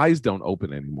 his eyes don't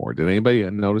open anymore. Did anybody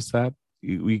notice that?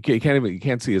 You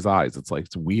can't see his eyes.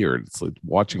 It's weird. It's like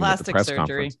watching him at the press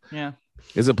conference. Yeah.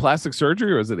 Is it plastic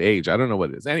surgery or is it age? I don't know what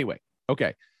it is. Anyway,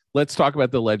 okay, let's talk about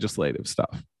the legislative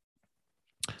stuff.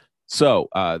 So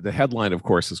the headline, of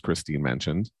course, as Christine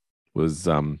mentioned, was,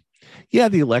 the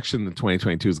election in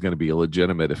 2022 is going to be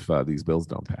illegitimate if these bills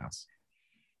don't pass.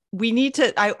 We need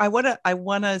to, I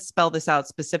want to spell this out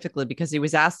specifically because he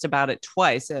was asked about it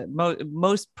twice,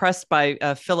 most pressed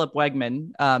by Philip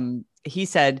Wegman. He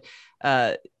said,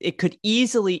 it could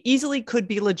easily could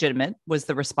be legitimate, was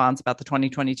the response about the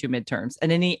 2022 midterms.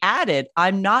 And then he added,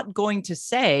 I'm not going to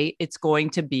say it's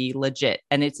going to be legit.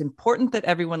 And it's important that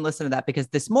everyone listen to that, because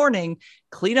this morning,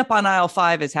 cleanup on aisle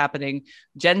 5 is happening.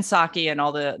 Jen Psaki and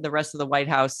all the rest of the White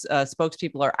House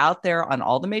spokespeople are out there on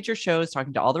all the major shows,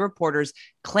 talking to all the reporters,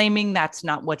 claiming that's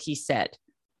not what he said.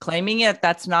 Claiming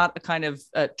that's not a kind of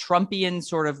Trumpian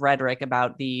sort of rhetoric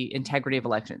about the integrity of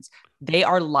elections. They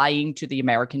are lying to the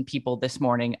American people this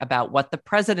morning about what the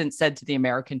president said to the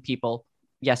American people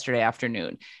yesterday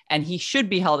afternoon. And he should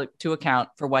be held to account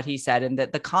for what he said, and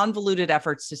that the convoluted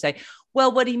efforts to say,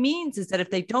 Well, what he means is that if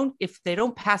they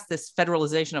don't pass this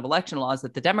federalization of election laws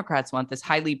that the Democrats want, this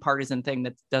highly partisan thing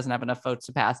that doesn't have enough votes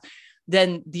to pass,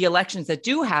 then the elections that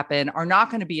do happen are not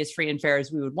going to be as free and fair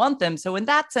as we would want them. So in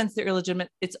that sense, they're illegitimate.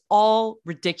 It's all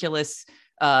ridiculous.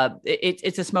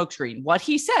 It's a smokescreen. What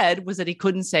he said was that he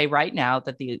couldn't say right now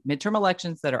that the midterm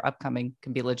elections that are upcoming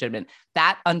can be legitimate.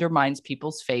 That undermines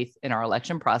people's faith in our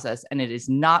election process. And it is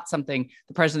not something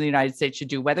the president of the United States should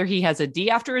do, whether he has a D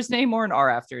after his name or an R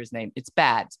after his name. It's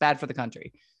bad. It's bad for the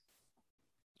country.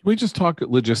 Can we just talk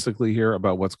logistically here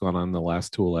about what's gone on in the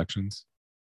last two elections?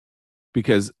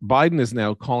 Because Biden is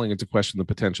now calling into question the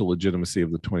potential legitimacy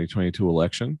of the 2022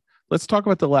 election. Let's talk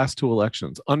about the last two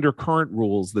elections. Under current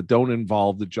rules that don't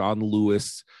involve the John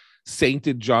Lewis,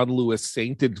 sainted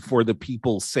for the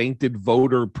people, sainted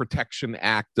Voter Protection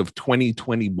Act of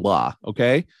 2020, blah,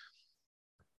 okay?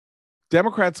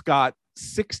 Democrats got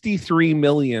 63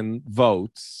 million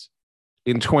votes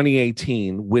in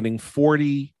 2018, winning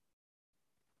 40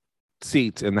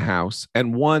 seats in the House,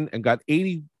 and got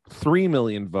 83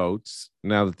 million votes,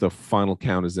 now that the final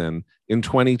count is in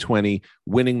 2020,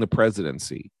 winning the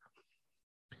presidency.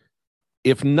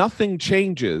 If nothing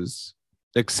changes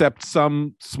except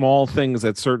some small things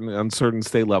on certain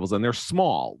state levels, and they're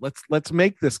small, let's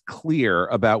make this clear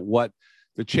about what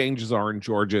the changes are in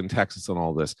Georgia and Texas and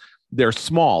all this. They're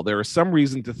small. There is some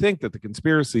reason to think that the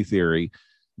conspiracy theory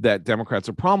that Democrats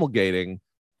are promulgating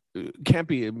can't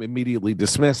be immediately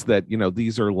dismissed, that,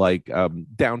 these are like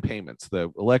down payments.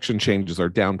 The election changes are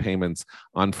down payments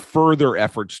on further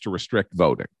efforts to restrict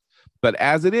voting. But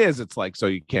as it is, it's like, so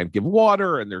you can't give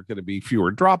water, and there are going to be fewer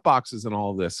drop boxes and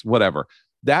all this, whatever.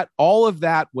 All of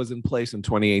that was in place in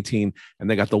 2018, and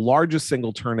they got the largest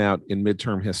single turnout in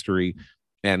midterm history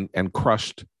and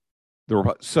crushed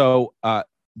the. So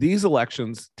these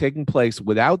elections taking place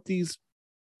without these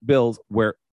bills,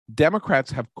 where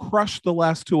Democrats have crushed the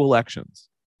last two elections,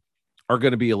 are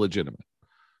going to be illegitimate.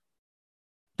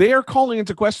 They are calling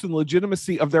into question the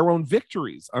legitimacy of their own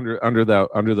victories under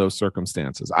those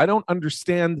circumstances. I don't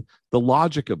understand the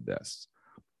logic of this.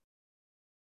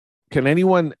 Can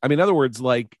anyone? I mean, in other words,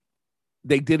 like,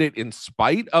 they did it in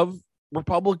spite of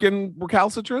Republican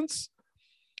recalcitrance.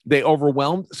 They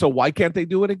overwhelmed. So why can't they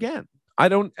do it again? I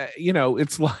don't.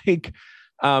 It's like,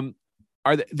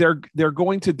 they're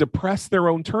going to depress their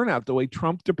own turnout the way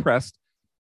Trump depressed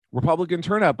Republican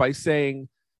turnout by saying,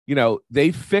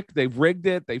 they've rigged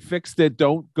it. They fixed it.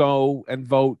 Don't go and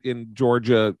vote in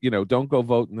Georgia. Don't go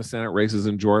vote in the Senate races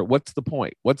in Georgia. What's the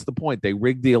point? They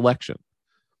rigged the election.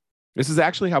 This is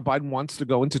actually how Biden wants to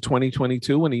go into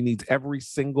 2022, when he needs every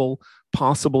single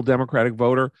possible Democratic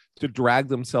voter to drag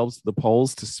themselves to the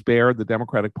polls to spare the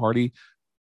Democratic Party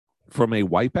from a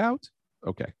wipeout.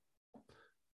 Okay.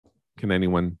 Can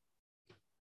anyone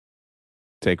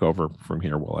take over from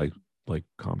here while I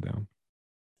calm down?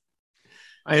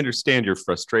 I understand your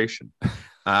frustration.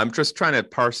 I'm just trying to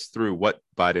parse through what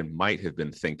Biden might have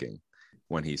been thinking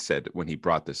when he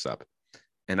brought this up.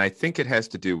 And I think it has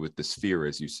to do with this fear,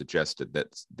 as you suggested,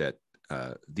 that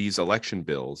these election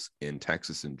bills in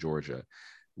Texas and Georgia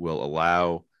will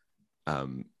allow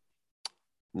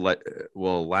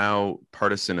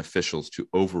partisan officials to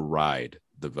override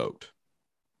the vote.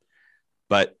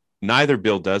 But neither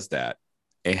bill does that.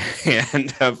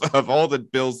 And of all the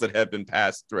bills that have been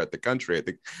passed throughout the country, I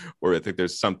think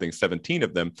there's 17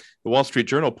 of them. The Wall Street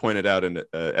Journal pointed out in an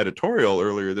editorial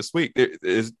earlier this week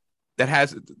that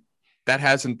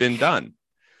hasn't been done.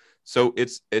 So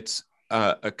it's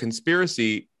a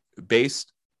conspiracy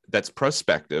that's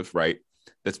prospective, right?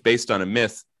 That's based on a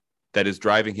myth that is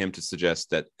driving him to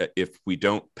suggest that if we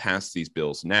don't pass these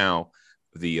bills now,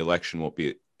 the election won't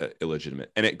be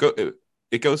illegitimate. And it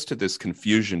goes to this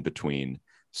confusion between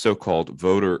so-called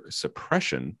voter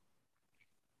suppression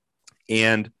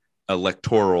and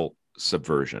electoral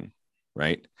subversion,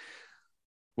 right?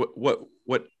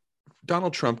 What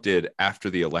Donald Trump did after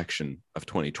the election of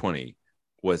 2020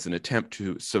 was an attempt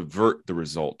to subvert the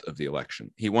result of the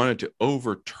election. He wanted to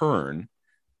overturn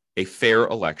a fair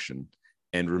election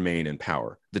and remain in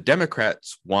power. The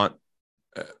Democrats want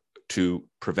to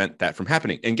prevent that from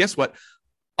happening. And guess what?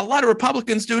 A lot of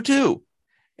Republicans do too.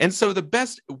 And so the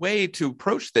best way to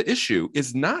approach the issue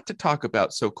is not to talk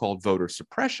about so-called voter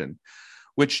suppression,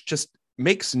 which just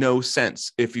makes no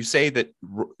sense. If you say that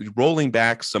rolling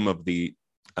back some of the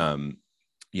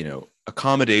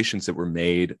accommodations that were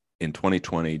made in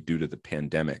 2020 due to the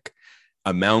pandemic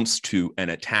amounts to an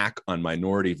attack on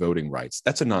minority voting rights,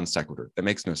 that's a non sequitur. That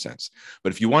makes no sense.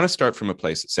 But if you want to start from a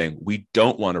place saying we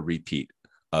don't want a repeat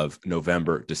of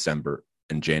November, December,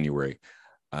 and January,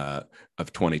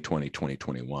 of 2020,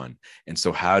 2021. And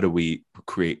so how do we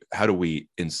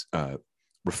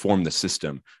reform the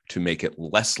system to make it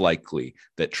less likely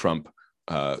that Trump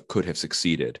could have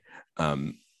succeeded?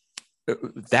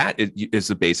 That is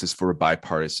the basis for a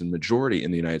bipartisan majority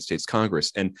in the United States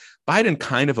Congress. And Biden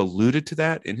kind of alluded to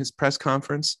that in his press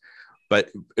conference, but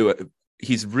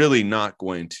he's really not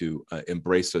going to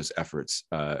embrace those efforts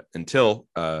until,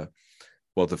 the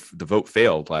vote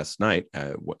failed last night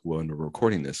when we're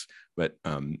recording this, but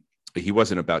he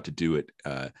wasn't about to do it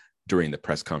during the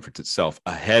press conference itself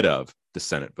ahead of the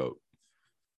Senate vote.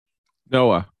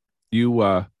 Noah,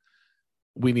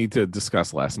 we need to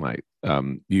discuss last night.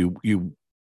 You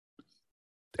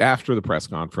after the press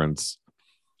conference,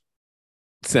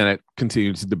 Senate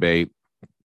continued to debate,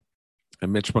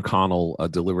 and Mitch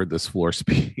McConnell delivered this floor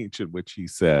speech in which he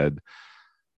said,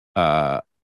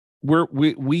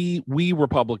 "We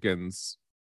Republicans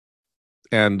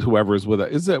and whoever is with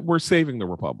us is that we're saving the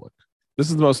republic. This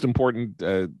is the most important.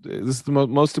 This is the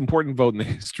most important vote in the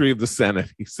history of the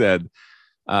Senate." He said,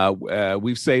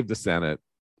 "We've saved the Senate.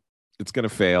 It's going to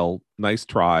fail. Nice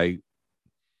try.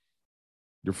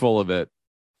 You're full of it."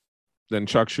 Then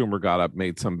Chuck Schumer got up,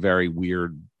 made some very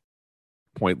weird,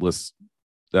 pointless,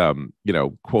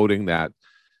 quoting that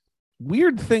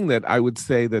weird thing that I would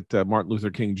say that Martin Luther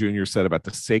King Jr. said about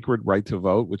the sacred right to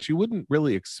vote, which you wouldn't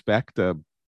really expect a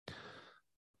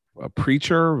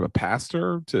preacher, a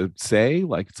pastor to say.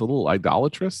 Like, it's a little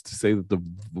idolatrous to say that the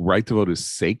right to vote is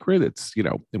sacred. It's,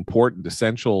 important,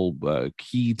 essential,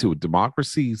 key to a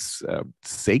democracy.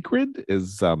 Sacred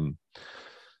is,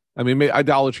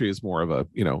 idolatry is more of a,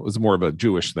 is more of a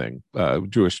Jewish thing,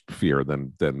 Jewish fear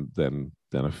than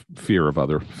a fear of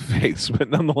other faiths. But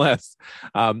nonetheless,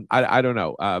 I don't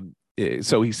know.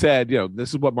 So he said, this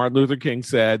is what Martin Luther King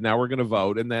said. Now we're going to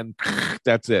vote. And then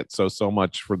that's it. So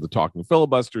much for the talking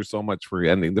filibuster, so much for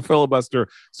ending the filibuster,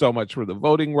 so much for the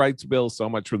voting rights bill, so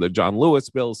much for the John Lewis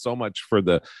bill, so much for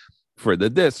the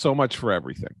this, so much for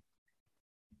everything.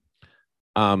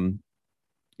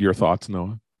 Your thoughts,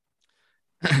 Noah?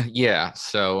 Yeah.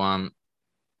 So,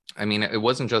 it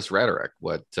wasn't just rhetoric.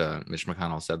 What Mitch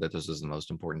McConnell said, that this was the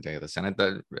most important day of the Senate.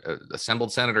 The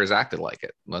assembled senators acted like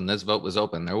it. When this vote was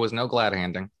open, there was no glad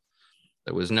handing.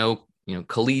 There was no,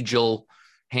 collegial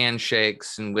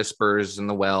handshakes and whispers in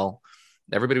the well.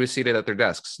 Everybody was seated at their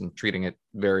desks and treating it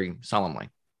very solemnly,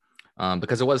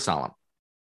 because it was solemn.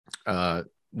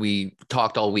 We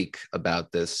talked all week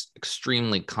about this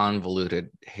extremely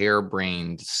convoluted,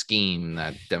 harebrained scheme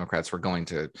that Democrats were going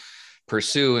to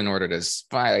pursue in order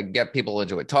to get people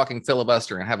into a talking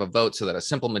filibuster and have a vote so that a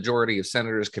simple majority of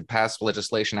senators could pass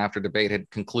legislation after debate had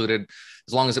concluded,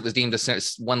 as long as it was deemed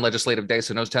one legislative day,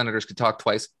 so no senators could talk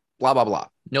twice, blah, blah, blah.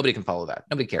 Nobody can follow that.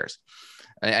 Nobody cares.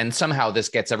 And somehow this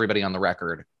gets everybody on the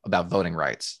record about voting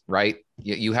rights, right?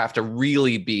 You have to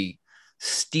really be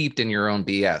steeped in your own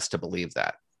BS to believe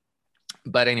that.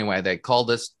 But anyway, they called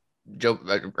this,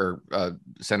 Senator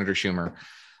Schumer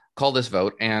called this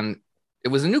vote, and it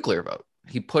was a nuclear vote.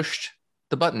 He pushed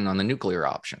the button on the nuclear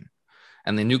option,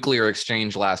 and the nuclear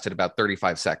exchange lasted about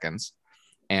 35 seconds.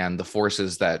 And the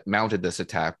forces that mounted this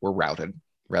attack were routed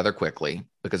rather quickly,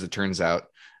 because it turns out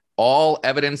all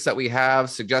evidence that we have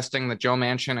suggesting that Joe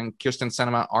Manchin and Kyrsten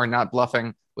Sinema are not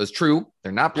bluffing was true.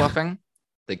 They're not bluffing.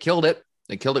 They killed it.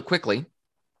 They killed it quickly.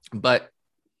 But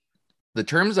the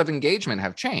terms of engagement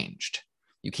have changed.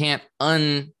 You can't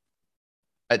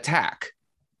attack.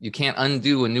 You can't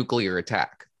undo a nuclear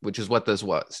attack, which is what this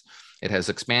was. It has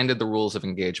expanded the rules of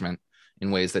engagement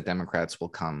in ways that Democrats will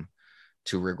come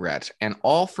to regret. And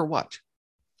all for what?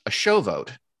 A show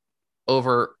vote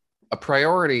over a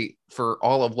priority for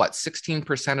all of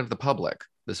 16% of the public,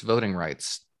 this voting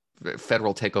rights,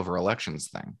 federal takeover elections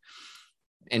thing,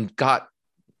 and got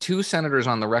two senators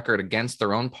on the record against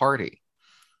their own party.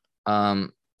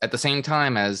 At the same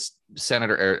time as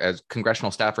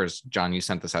congressional staffers, John, you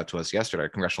sent this out to us yesterday.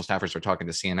 Congressional staffers were talking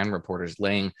to CNN reporters,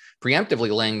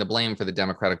 preemptively laying the blame for the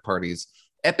Democratic Party's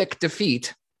epic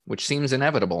defeat, which seems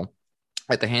inevitable,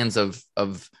 at the hands of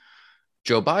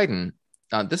Joe Biden.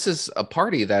 This is a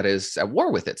party that is at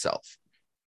war with itself.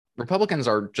 Republicans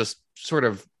are just sort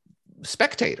of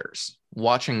spectators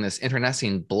watching this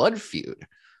internecine blood feud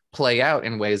play out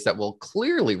in ways that will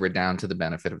clearly redound to the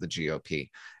benefit of the GOP.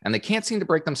 And they can't seem to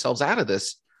break themselves out of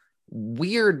this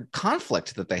weird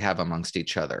conflict that they have amongst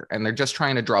each other. And they're just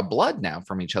trying to draw blood now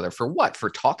from each other. For what? For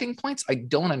talking points? I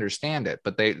don't understand it,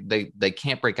 but they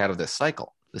can't break out of this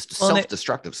cycle, this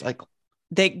self-destructive cycle.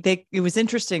 it was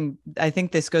interesting. I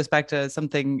think this goes back to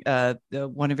something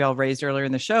one of y'all raised earlier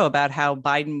in the show about how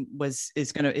Biden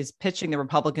is pitching the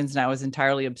Republicans now as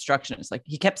entirely obstructionist. Like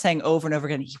he kept saying over and over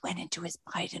again, he went into his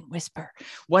Biden whisper.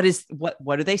 What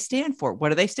do they stand for? What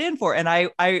do they stand for? And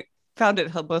I found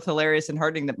it both hilarious and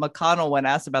heartening that McConnell, when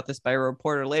asked about this by a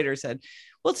reporter later, said,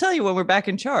 "We'll tell you when we're back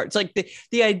in charge." Like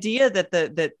the idea that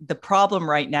the problem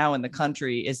right now in the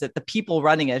country is that the people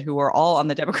running it, who are all on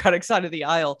the Democratic side of the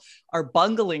aisle, are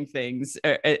bungling things,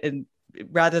 and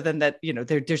rather than that,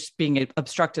 they're just being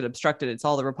obstructed. It's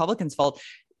all the Republicans' fault.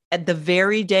 At the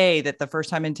very day that the first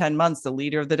time in 10 months, the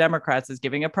leader of the Democrats is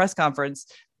giving a press conference,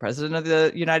 president of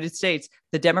the United States,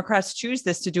 the Democrats choose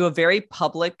this to do a very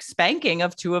public spanking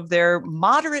of two of their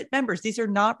moderate members. These are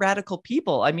not radical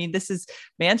people. I mean,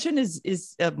 Manchin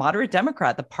is a moderate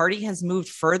Democrat. The party has moved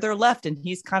further left and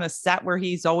he's kind of sat where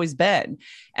he's always been.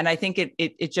 And I think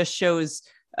it just shows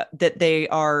that they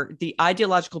are the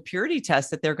ideological purity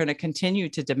test that they're going to continue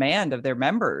to demand of their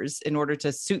members in order to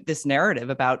suit this narrative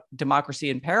about democracy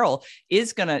in peril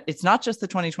it's not just the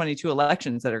 2022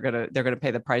 elections that they're going to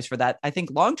pay the price for that. I think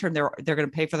long-term, they're going to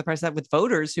pay for the price of that with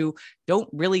voters who don't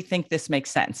really think this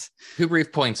makes sense. 2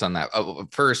 brief points on that.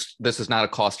 First, this is not a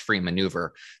cost-free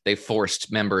maneuver. They forced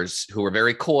members who were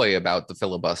very coy about the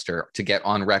filibuster to get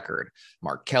on record.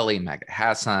 Mark Kelly, Magda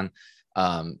Hassan,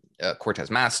 Cortez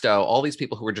Masto, all these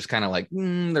people who were just kind of like,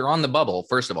 they're on the bubble.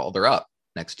 First of all, they're up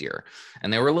next year.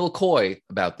 And they were a little coy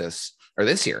about this, or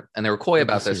this year. And they were coy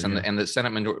about this. And the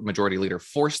Senate majority leader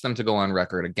forced them to go on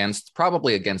record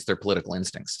probably against their political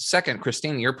instincts. Second,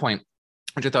 Christine, your point,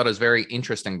 which I thought was very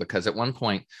interesting, because at one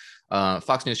point,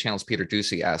 Fox News Channel's Peter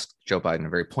Doocy asked Joe Biden a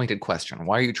very pointed question.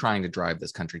 Why are you trying to drive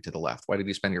this country to the left? Why did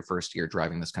you spend your first year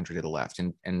driving this country to the left?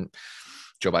 And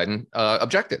Joe Biden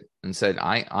objected and said,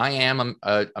 I am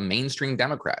a mainstream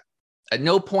Democrat. At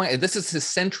no point, this is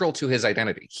central to his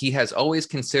identity. He has always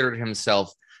considered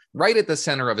himself right at the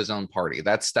center of his own party.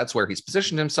 That's where he's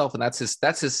positioned himself, and that's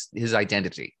his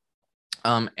identity.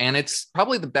 And it's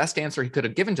probably the best answer he could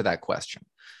have given to that question,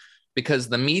 because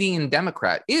the median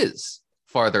Democrat is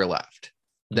farther left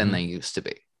than they used to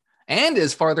be, and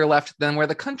is farther left than where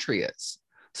the country is.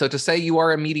 So to say you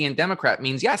are a median Democrat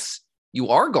means, yes, you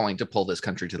are going to pull this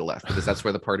country to the left, because that's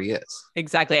where the party is.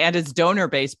 Exactly. And its donor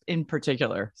base in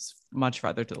particular is much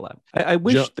farther to the left. I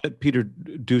wish that Peter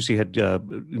Doocy had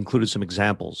included some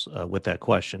examples with that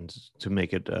question to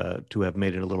make it to have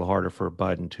made it a little harder for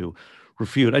Biden to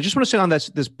refute. I just want to say on this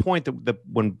point that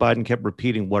when Biden kept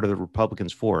repeating, what are the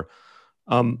Republicans for?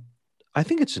 I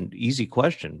think it's an easy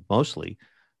question, mostly.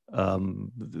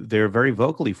 They're very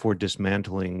vocally for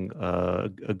dismantling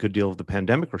a good deal of the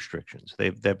pandemic restrictions.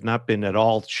 They've not been at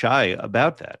all shy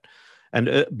about that.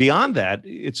 And beyond that,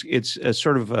 it's a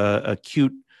sort of a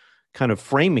cute kind of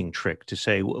framing trick to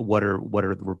say what are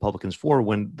the Republicans for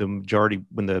when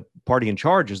the party in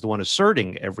charge is the one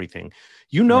asserting everything.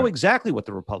 Right. Exactly what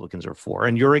the Republicans are for,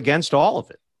 and you're against all of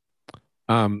it.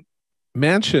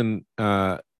 Manchin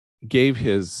gave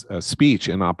his speech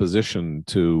in opposition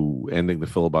to ending the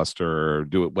filibuster,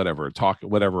 whatever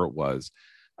it was,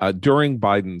 during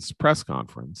Biden's press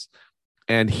conference.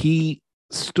 And he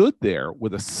stood there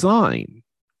with a sign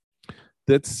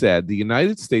that said, the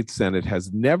United States Senate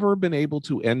has never been able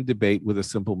to end debate with a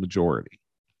simple majority.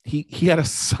 He had a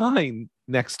sign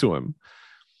next to him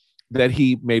that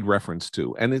he made reference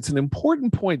to. And it's an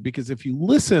important point, because if you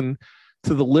listen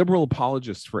to the liberal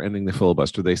apologists for ending the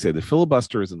filibuster, they say the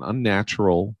filibuster is an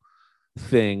unnatural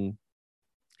thing.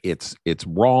 It's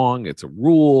wrong. It's a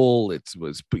rule. It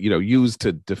was used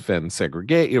to defend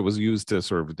segregation. It was used to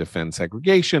sort of defend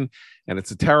segregation, and it's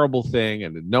a terrible thing.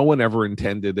 And no one ever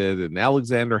intended it. And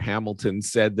Alexander Hamilton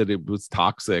said that it was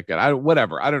toxic. And I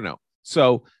don't know.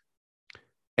 So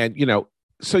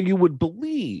you would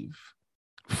believe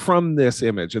from this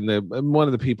image, and one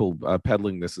of the people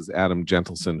peddling this is Adam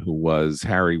Gentleson, who was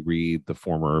Harry Reid, the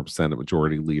former Senate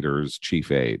Majority Leader's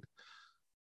chief aide.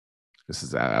 This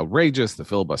is outrageous. The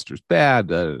filibuster's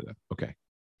bad. Okay.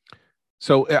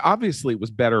 So obviously it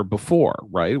was better before,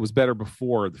 right? It was better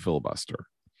before the filibuster.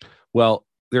 Well,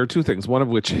 there are two things, one of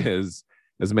which is,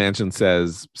 as Manchin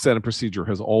says, Senate procedure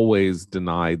has always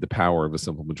denied the power of a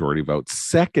simple majority vote.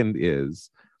 Second is,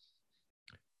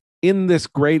 in this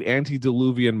great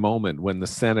antediluvian moment when the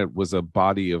Senate was a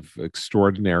body of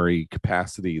extraordinary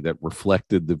capacity that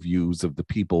reflected the views of the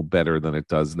people better than it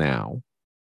does now,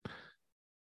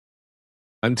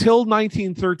 until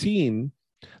 1913,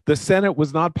 the Senate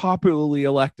was not popularly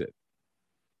elected.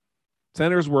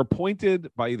 Senators were appointed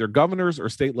by either governors or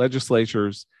state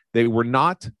legislatures. They were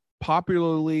not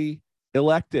popularly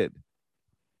elected.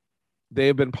 They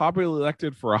have been popularly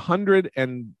elected for 100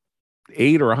 and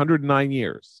 8 or 109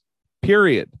 years,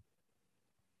 period.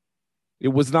 It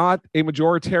was not a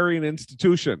majoritarian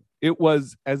institution. It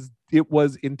was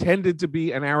intended to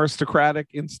be an aristocratic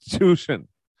institution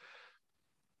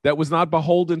that was not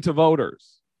beholden to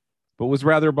voters, but was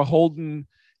rather beholden,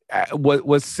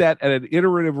 was set at an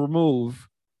iterative remove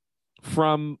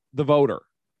from the voter.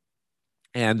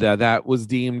 And that was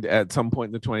deemed at some point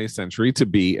in the 20th century to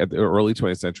be, at the early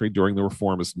 20th century during the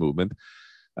reformist movement,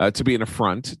 to be an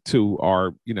affront to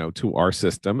our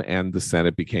system, and the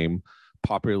Senate became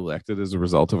popularly elected as a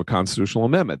result of a constitutional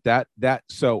amendment.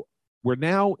 So we're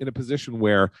now in a position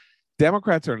where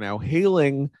Democrats are now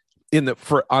hailing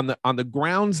on the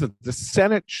grounds that the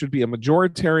Senate should be a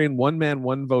majoritarian, one man,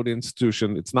 one vote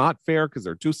institution. It's not fair because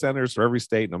there are 2 senators for every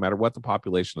state, no matter what the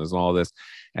population is, and all this.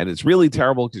 And it's really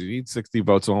terrible because you need 60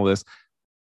 votes and all this.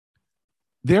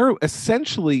 They're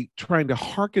essentially trying to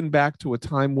hearken back to a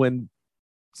time when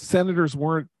senators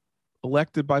weren't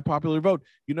elected by popular vote.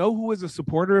 You know who was a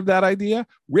supporter of that idea?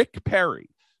 Rick Perry.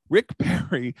 Rick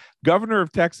Perry, governor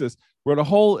of Texas,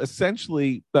 wrote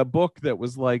essentially a book that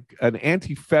was like an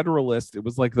anti-federalist. It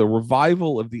was like the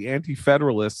revival of the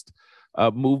anti-federalist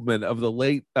movement of the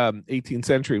late 18th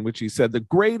century, in which he said the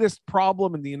greatest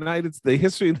problem in the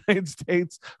history of the United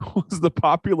States was the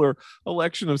popular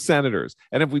election of senators.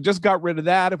 And if we just got rid of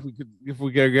that, if we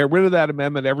could get rid of that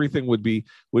amendment, everything would be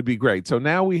great. So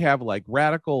now we have like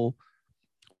radical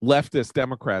leftist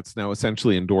Democrats now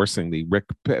essentially endorsing the Rick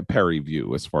Perry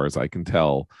view, as far as I can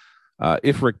tell.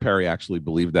 If Rick Perry actually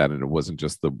believed that, and it wasn't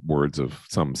just the words of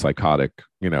some psychotic,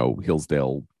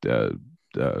 Hillsdale,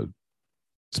 ghostwriter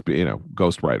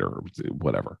or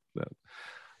whatever.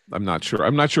 I'm not sure.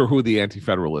 I'm not sure who the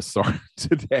anti-federalists are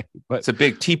today, but it's a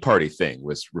big Tea Party thing,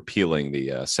 was repealing the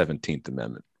 17th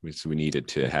Amendment, which we needed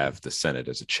to have the Senate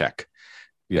as a check.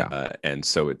 Yeah. And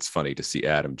so it's funny to see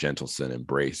Adam Gentleson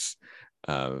embrace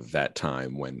that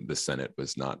time when the Senate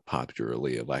was not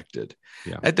popularly elected.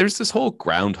 Yeah. There's this whole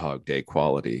Groundhog Day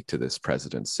quality to this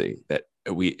presidency that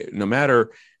no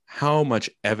matter how much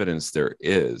evidence there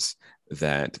is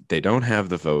that they don't have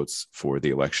the votes for the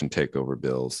election takeover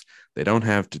bills, they don't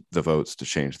have the votes to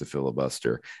change the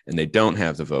filibuster, and they don't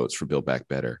have the votes for Build Back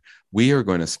Better, we are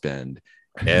going to spend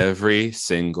every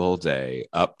single day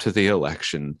up to the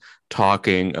election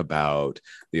talking about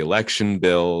the election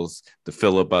bills, the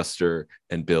filibuster,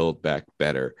 and Build Back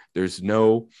Better. There's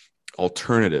no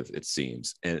alternative, it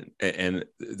seems. And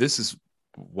this is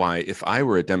why, if I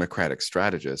were a Democratic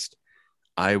strategist,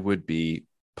 I would be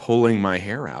pulling my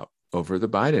hair out over the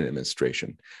Biden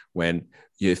administration. When,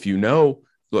 if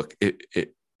look,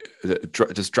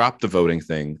 just drop the voting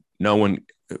thing. No one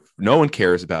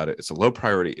cares about it. It's a low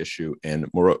priority issue,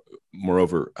 and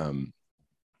moreover,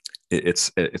 it's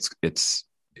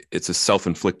a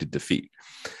self-inflicted defeat.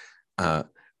 And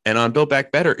on Build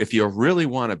Back Better, if you really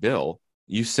want a bill,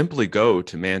 you simply go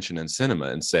to Manchin and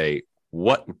Sinema and say,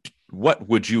 what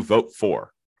would you vote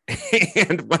for?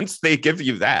 And once they give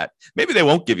you that, maybe they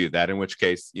won't give you that, in which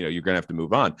case, you're going to have to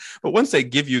move on. But once they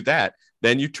give you that,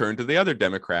 then you turn to the other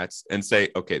Democrats and say,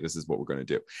 okay, this is what we're going to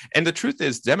do. And the truth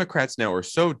is, Democrats now are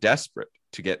so desperate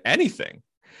to get anything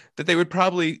that they would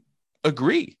probably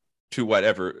agree to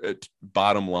whatever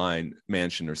bottom line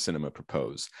Manchin or Sinema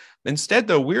propose. Instead,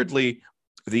 though, weirdly,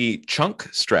 the chunk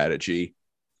strategy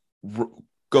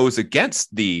goes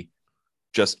against the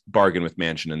just bargain with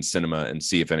Manchin and Sinema and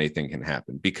see if anything can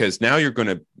happen, because now you're going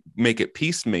to make it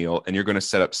piecemeal and you're going to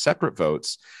set up separate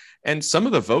votes. And some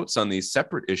of the votes on these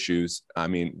separate issues,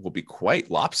 will be quite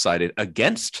lopsided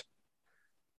against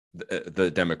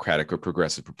the Democratic or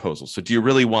progressive proposals. So do you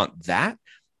really want that?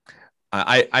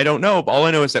 I don't know. All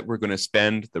I know is that we're going to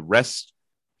spend the rest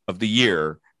of the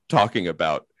year talking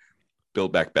about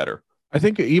Build Back Better. I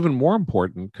think even more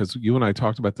important, because you and I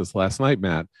talked about this last night,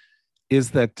 Matt,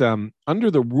 is that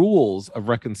under the rules of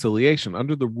reconciliation,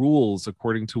 under the rules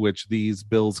according to which these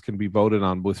bills can be voted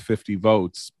on with 50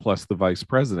 votes plus the vice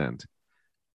president,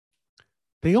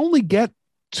 they only get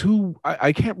 2.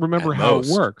 I can't remember how it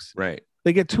works. Right.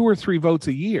 They get 2 or 3 votes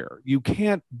a year. You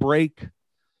can't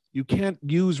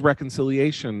use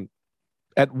reconciliation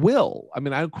at will. I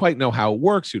don't quite know how it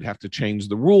works. You'd have to change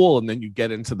the rule, and then you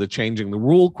get into the changing the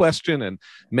rule question, and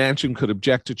Manchin could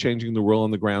object to changing the rule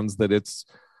on the grounds that it's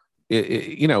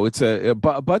a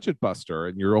budget buster,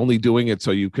 and you're only doing it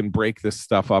so you can break this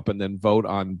stuff up and then vote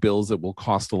on bills that will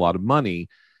cost a lot of money.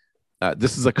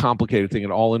 This is a complicated thing.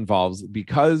 It all involves,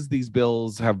 because these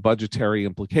bills have budgetary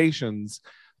implications,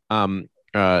 a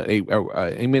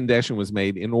recommendation was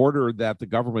made in order that the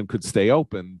government could stay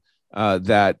open,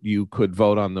 that you could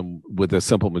vote on them with a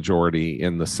simple majority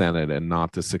in the Senate and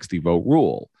not the 60-vote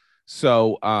rule.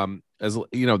 So as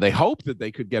you know, they hoped that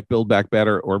they could get Build Back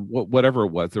Better or whatever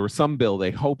it was. There was some bill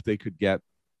they hoped they could get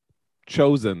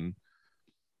chosen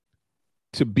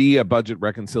to be a budget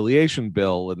reconciliation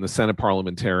bill, and the Senate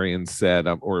parliamentarians said,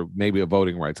 or maybe a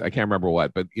voting rights, I can't remember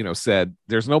what, but said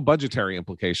there's no budgetary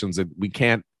implications, and we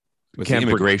can't. The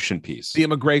immigration piece. The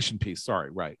immigration piece.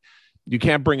 Sorry, right. You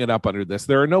can't bring it up under this.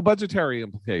 There are no budgetary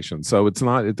implications, so it's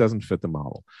not. It doesn't fit the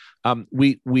model.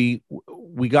 We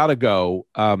got to go.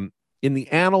 In the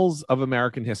annals of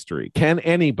American history, can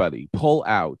anybody pull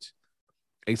out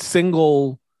a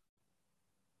single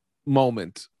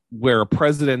moment where a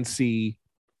presidency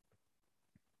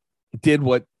did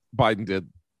what Biden did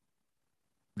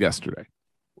yesterday?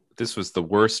 This was the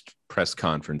worst press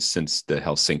conference since the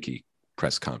Helsinki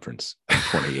press conference in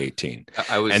 2018.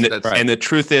 And the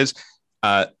truth is,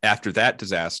 after that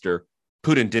disaster,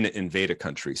 Putin didn't invade a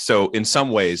country. So in some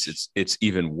ways, it's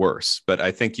even worse. But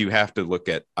I think you have to look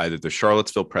at either the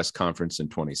Charlottesville press conference in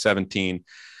 2017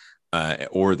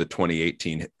 or the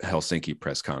 2018 Helsinki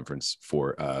press conference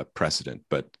for precedent.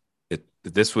 But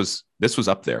this was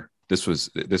up there. This was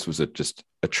a just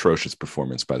atrocious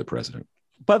performance by the president.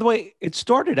 By the way, it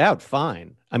started out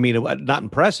fine. I mean, not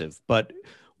impressive, but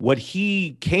what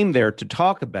he came there to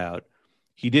talk about,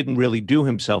 he didn't really do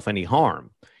himself any harm.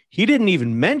 He didn't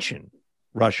even mention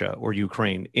Russia or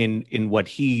Ukraine in what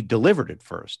he delivered at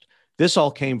first. This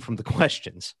all came from the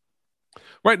questions.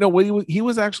 Right. No, he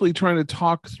was actually trying to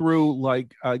talk through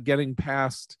getting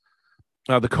past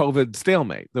the COVID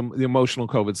stalemate, the emotional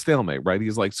COVID stalemate, right?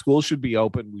 He's like, schools should be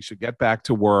open. We should get back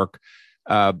to work.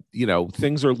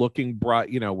 Things are looking bright.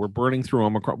 We're burning through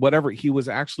Omicron, whatever. He was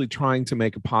actually trying to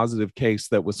make a positive case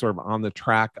that was sort of on the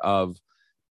track of,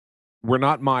 we're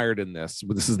not mired in this.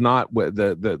 This is not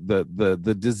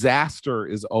the disaster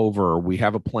is over. We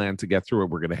have a plan to get through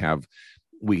it.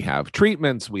 We have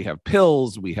treatments, we have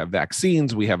pills, we have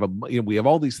vaccines, we have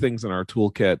all these things in our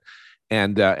toolkit,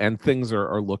 and things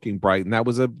are looking bright. And that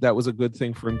was a good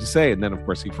thing for him to say. And then of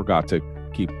course he forgot to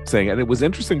keep saying it. And it was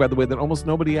interesting, by the way, that almost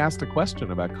nobody asked a question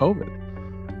about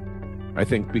COVID. I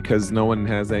think because no one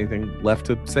has anything left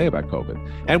to say about COVID,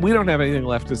 and we don't have anything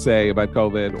left to say about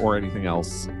COVID or anything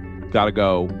else. Gotta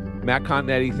go. Matt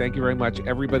Continetti, thank you very much.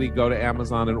 Everybody go to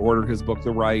Amazon and order his book,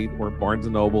 The Right, or Barnes &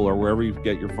 Noble, or wherever you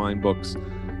get your fine books.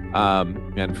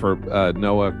 And for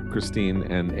Noah, Christine,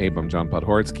 and Abe, I'm John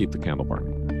Podhoretz. Keep the candle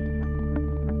burning.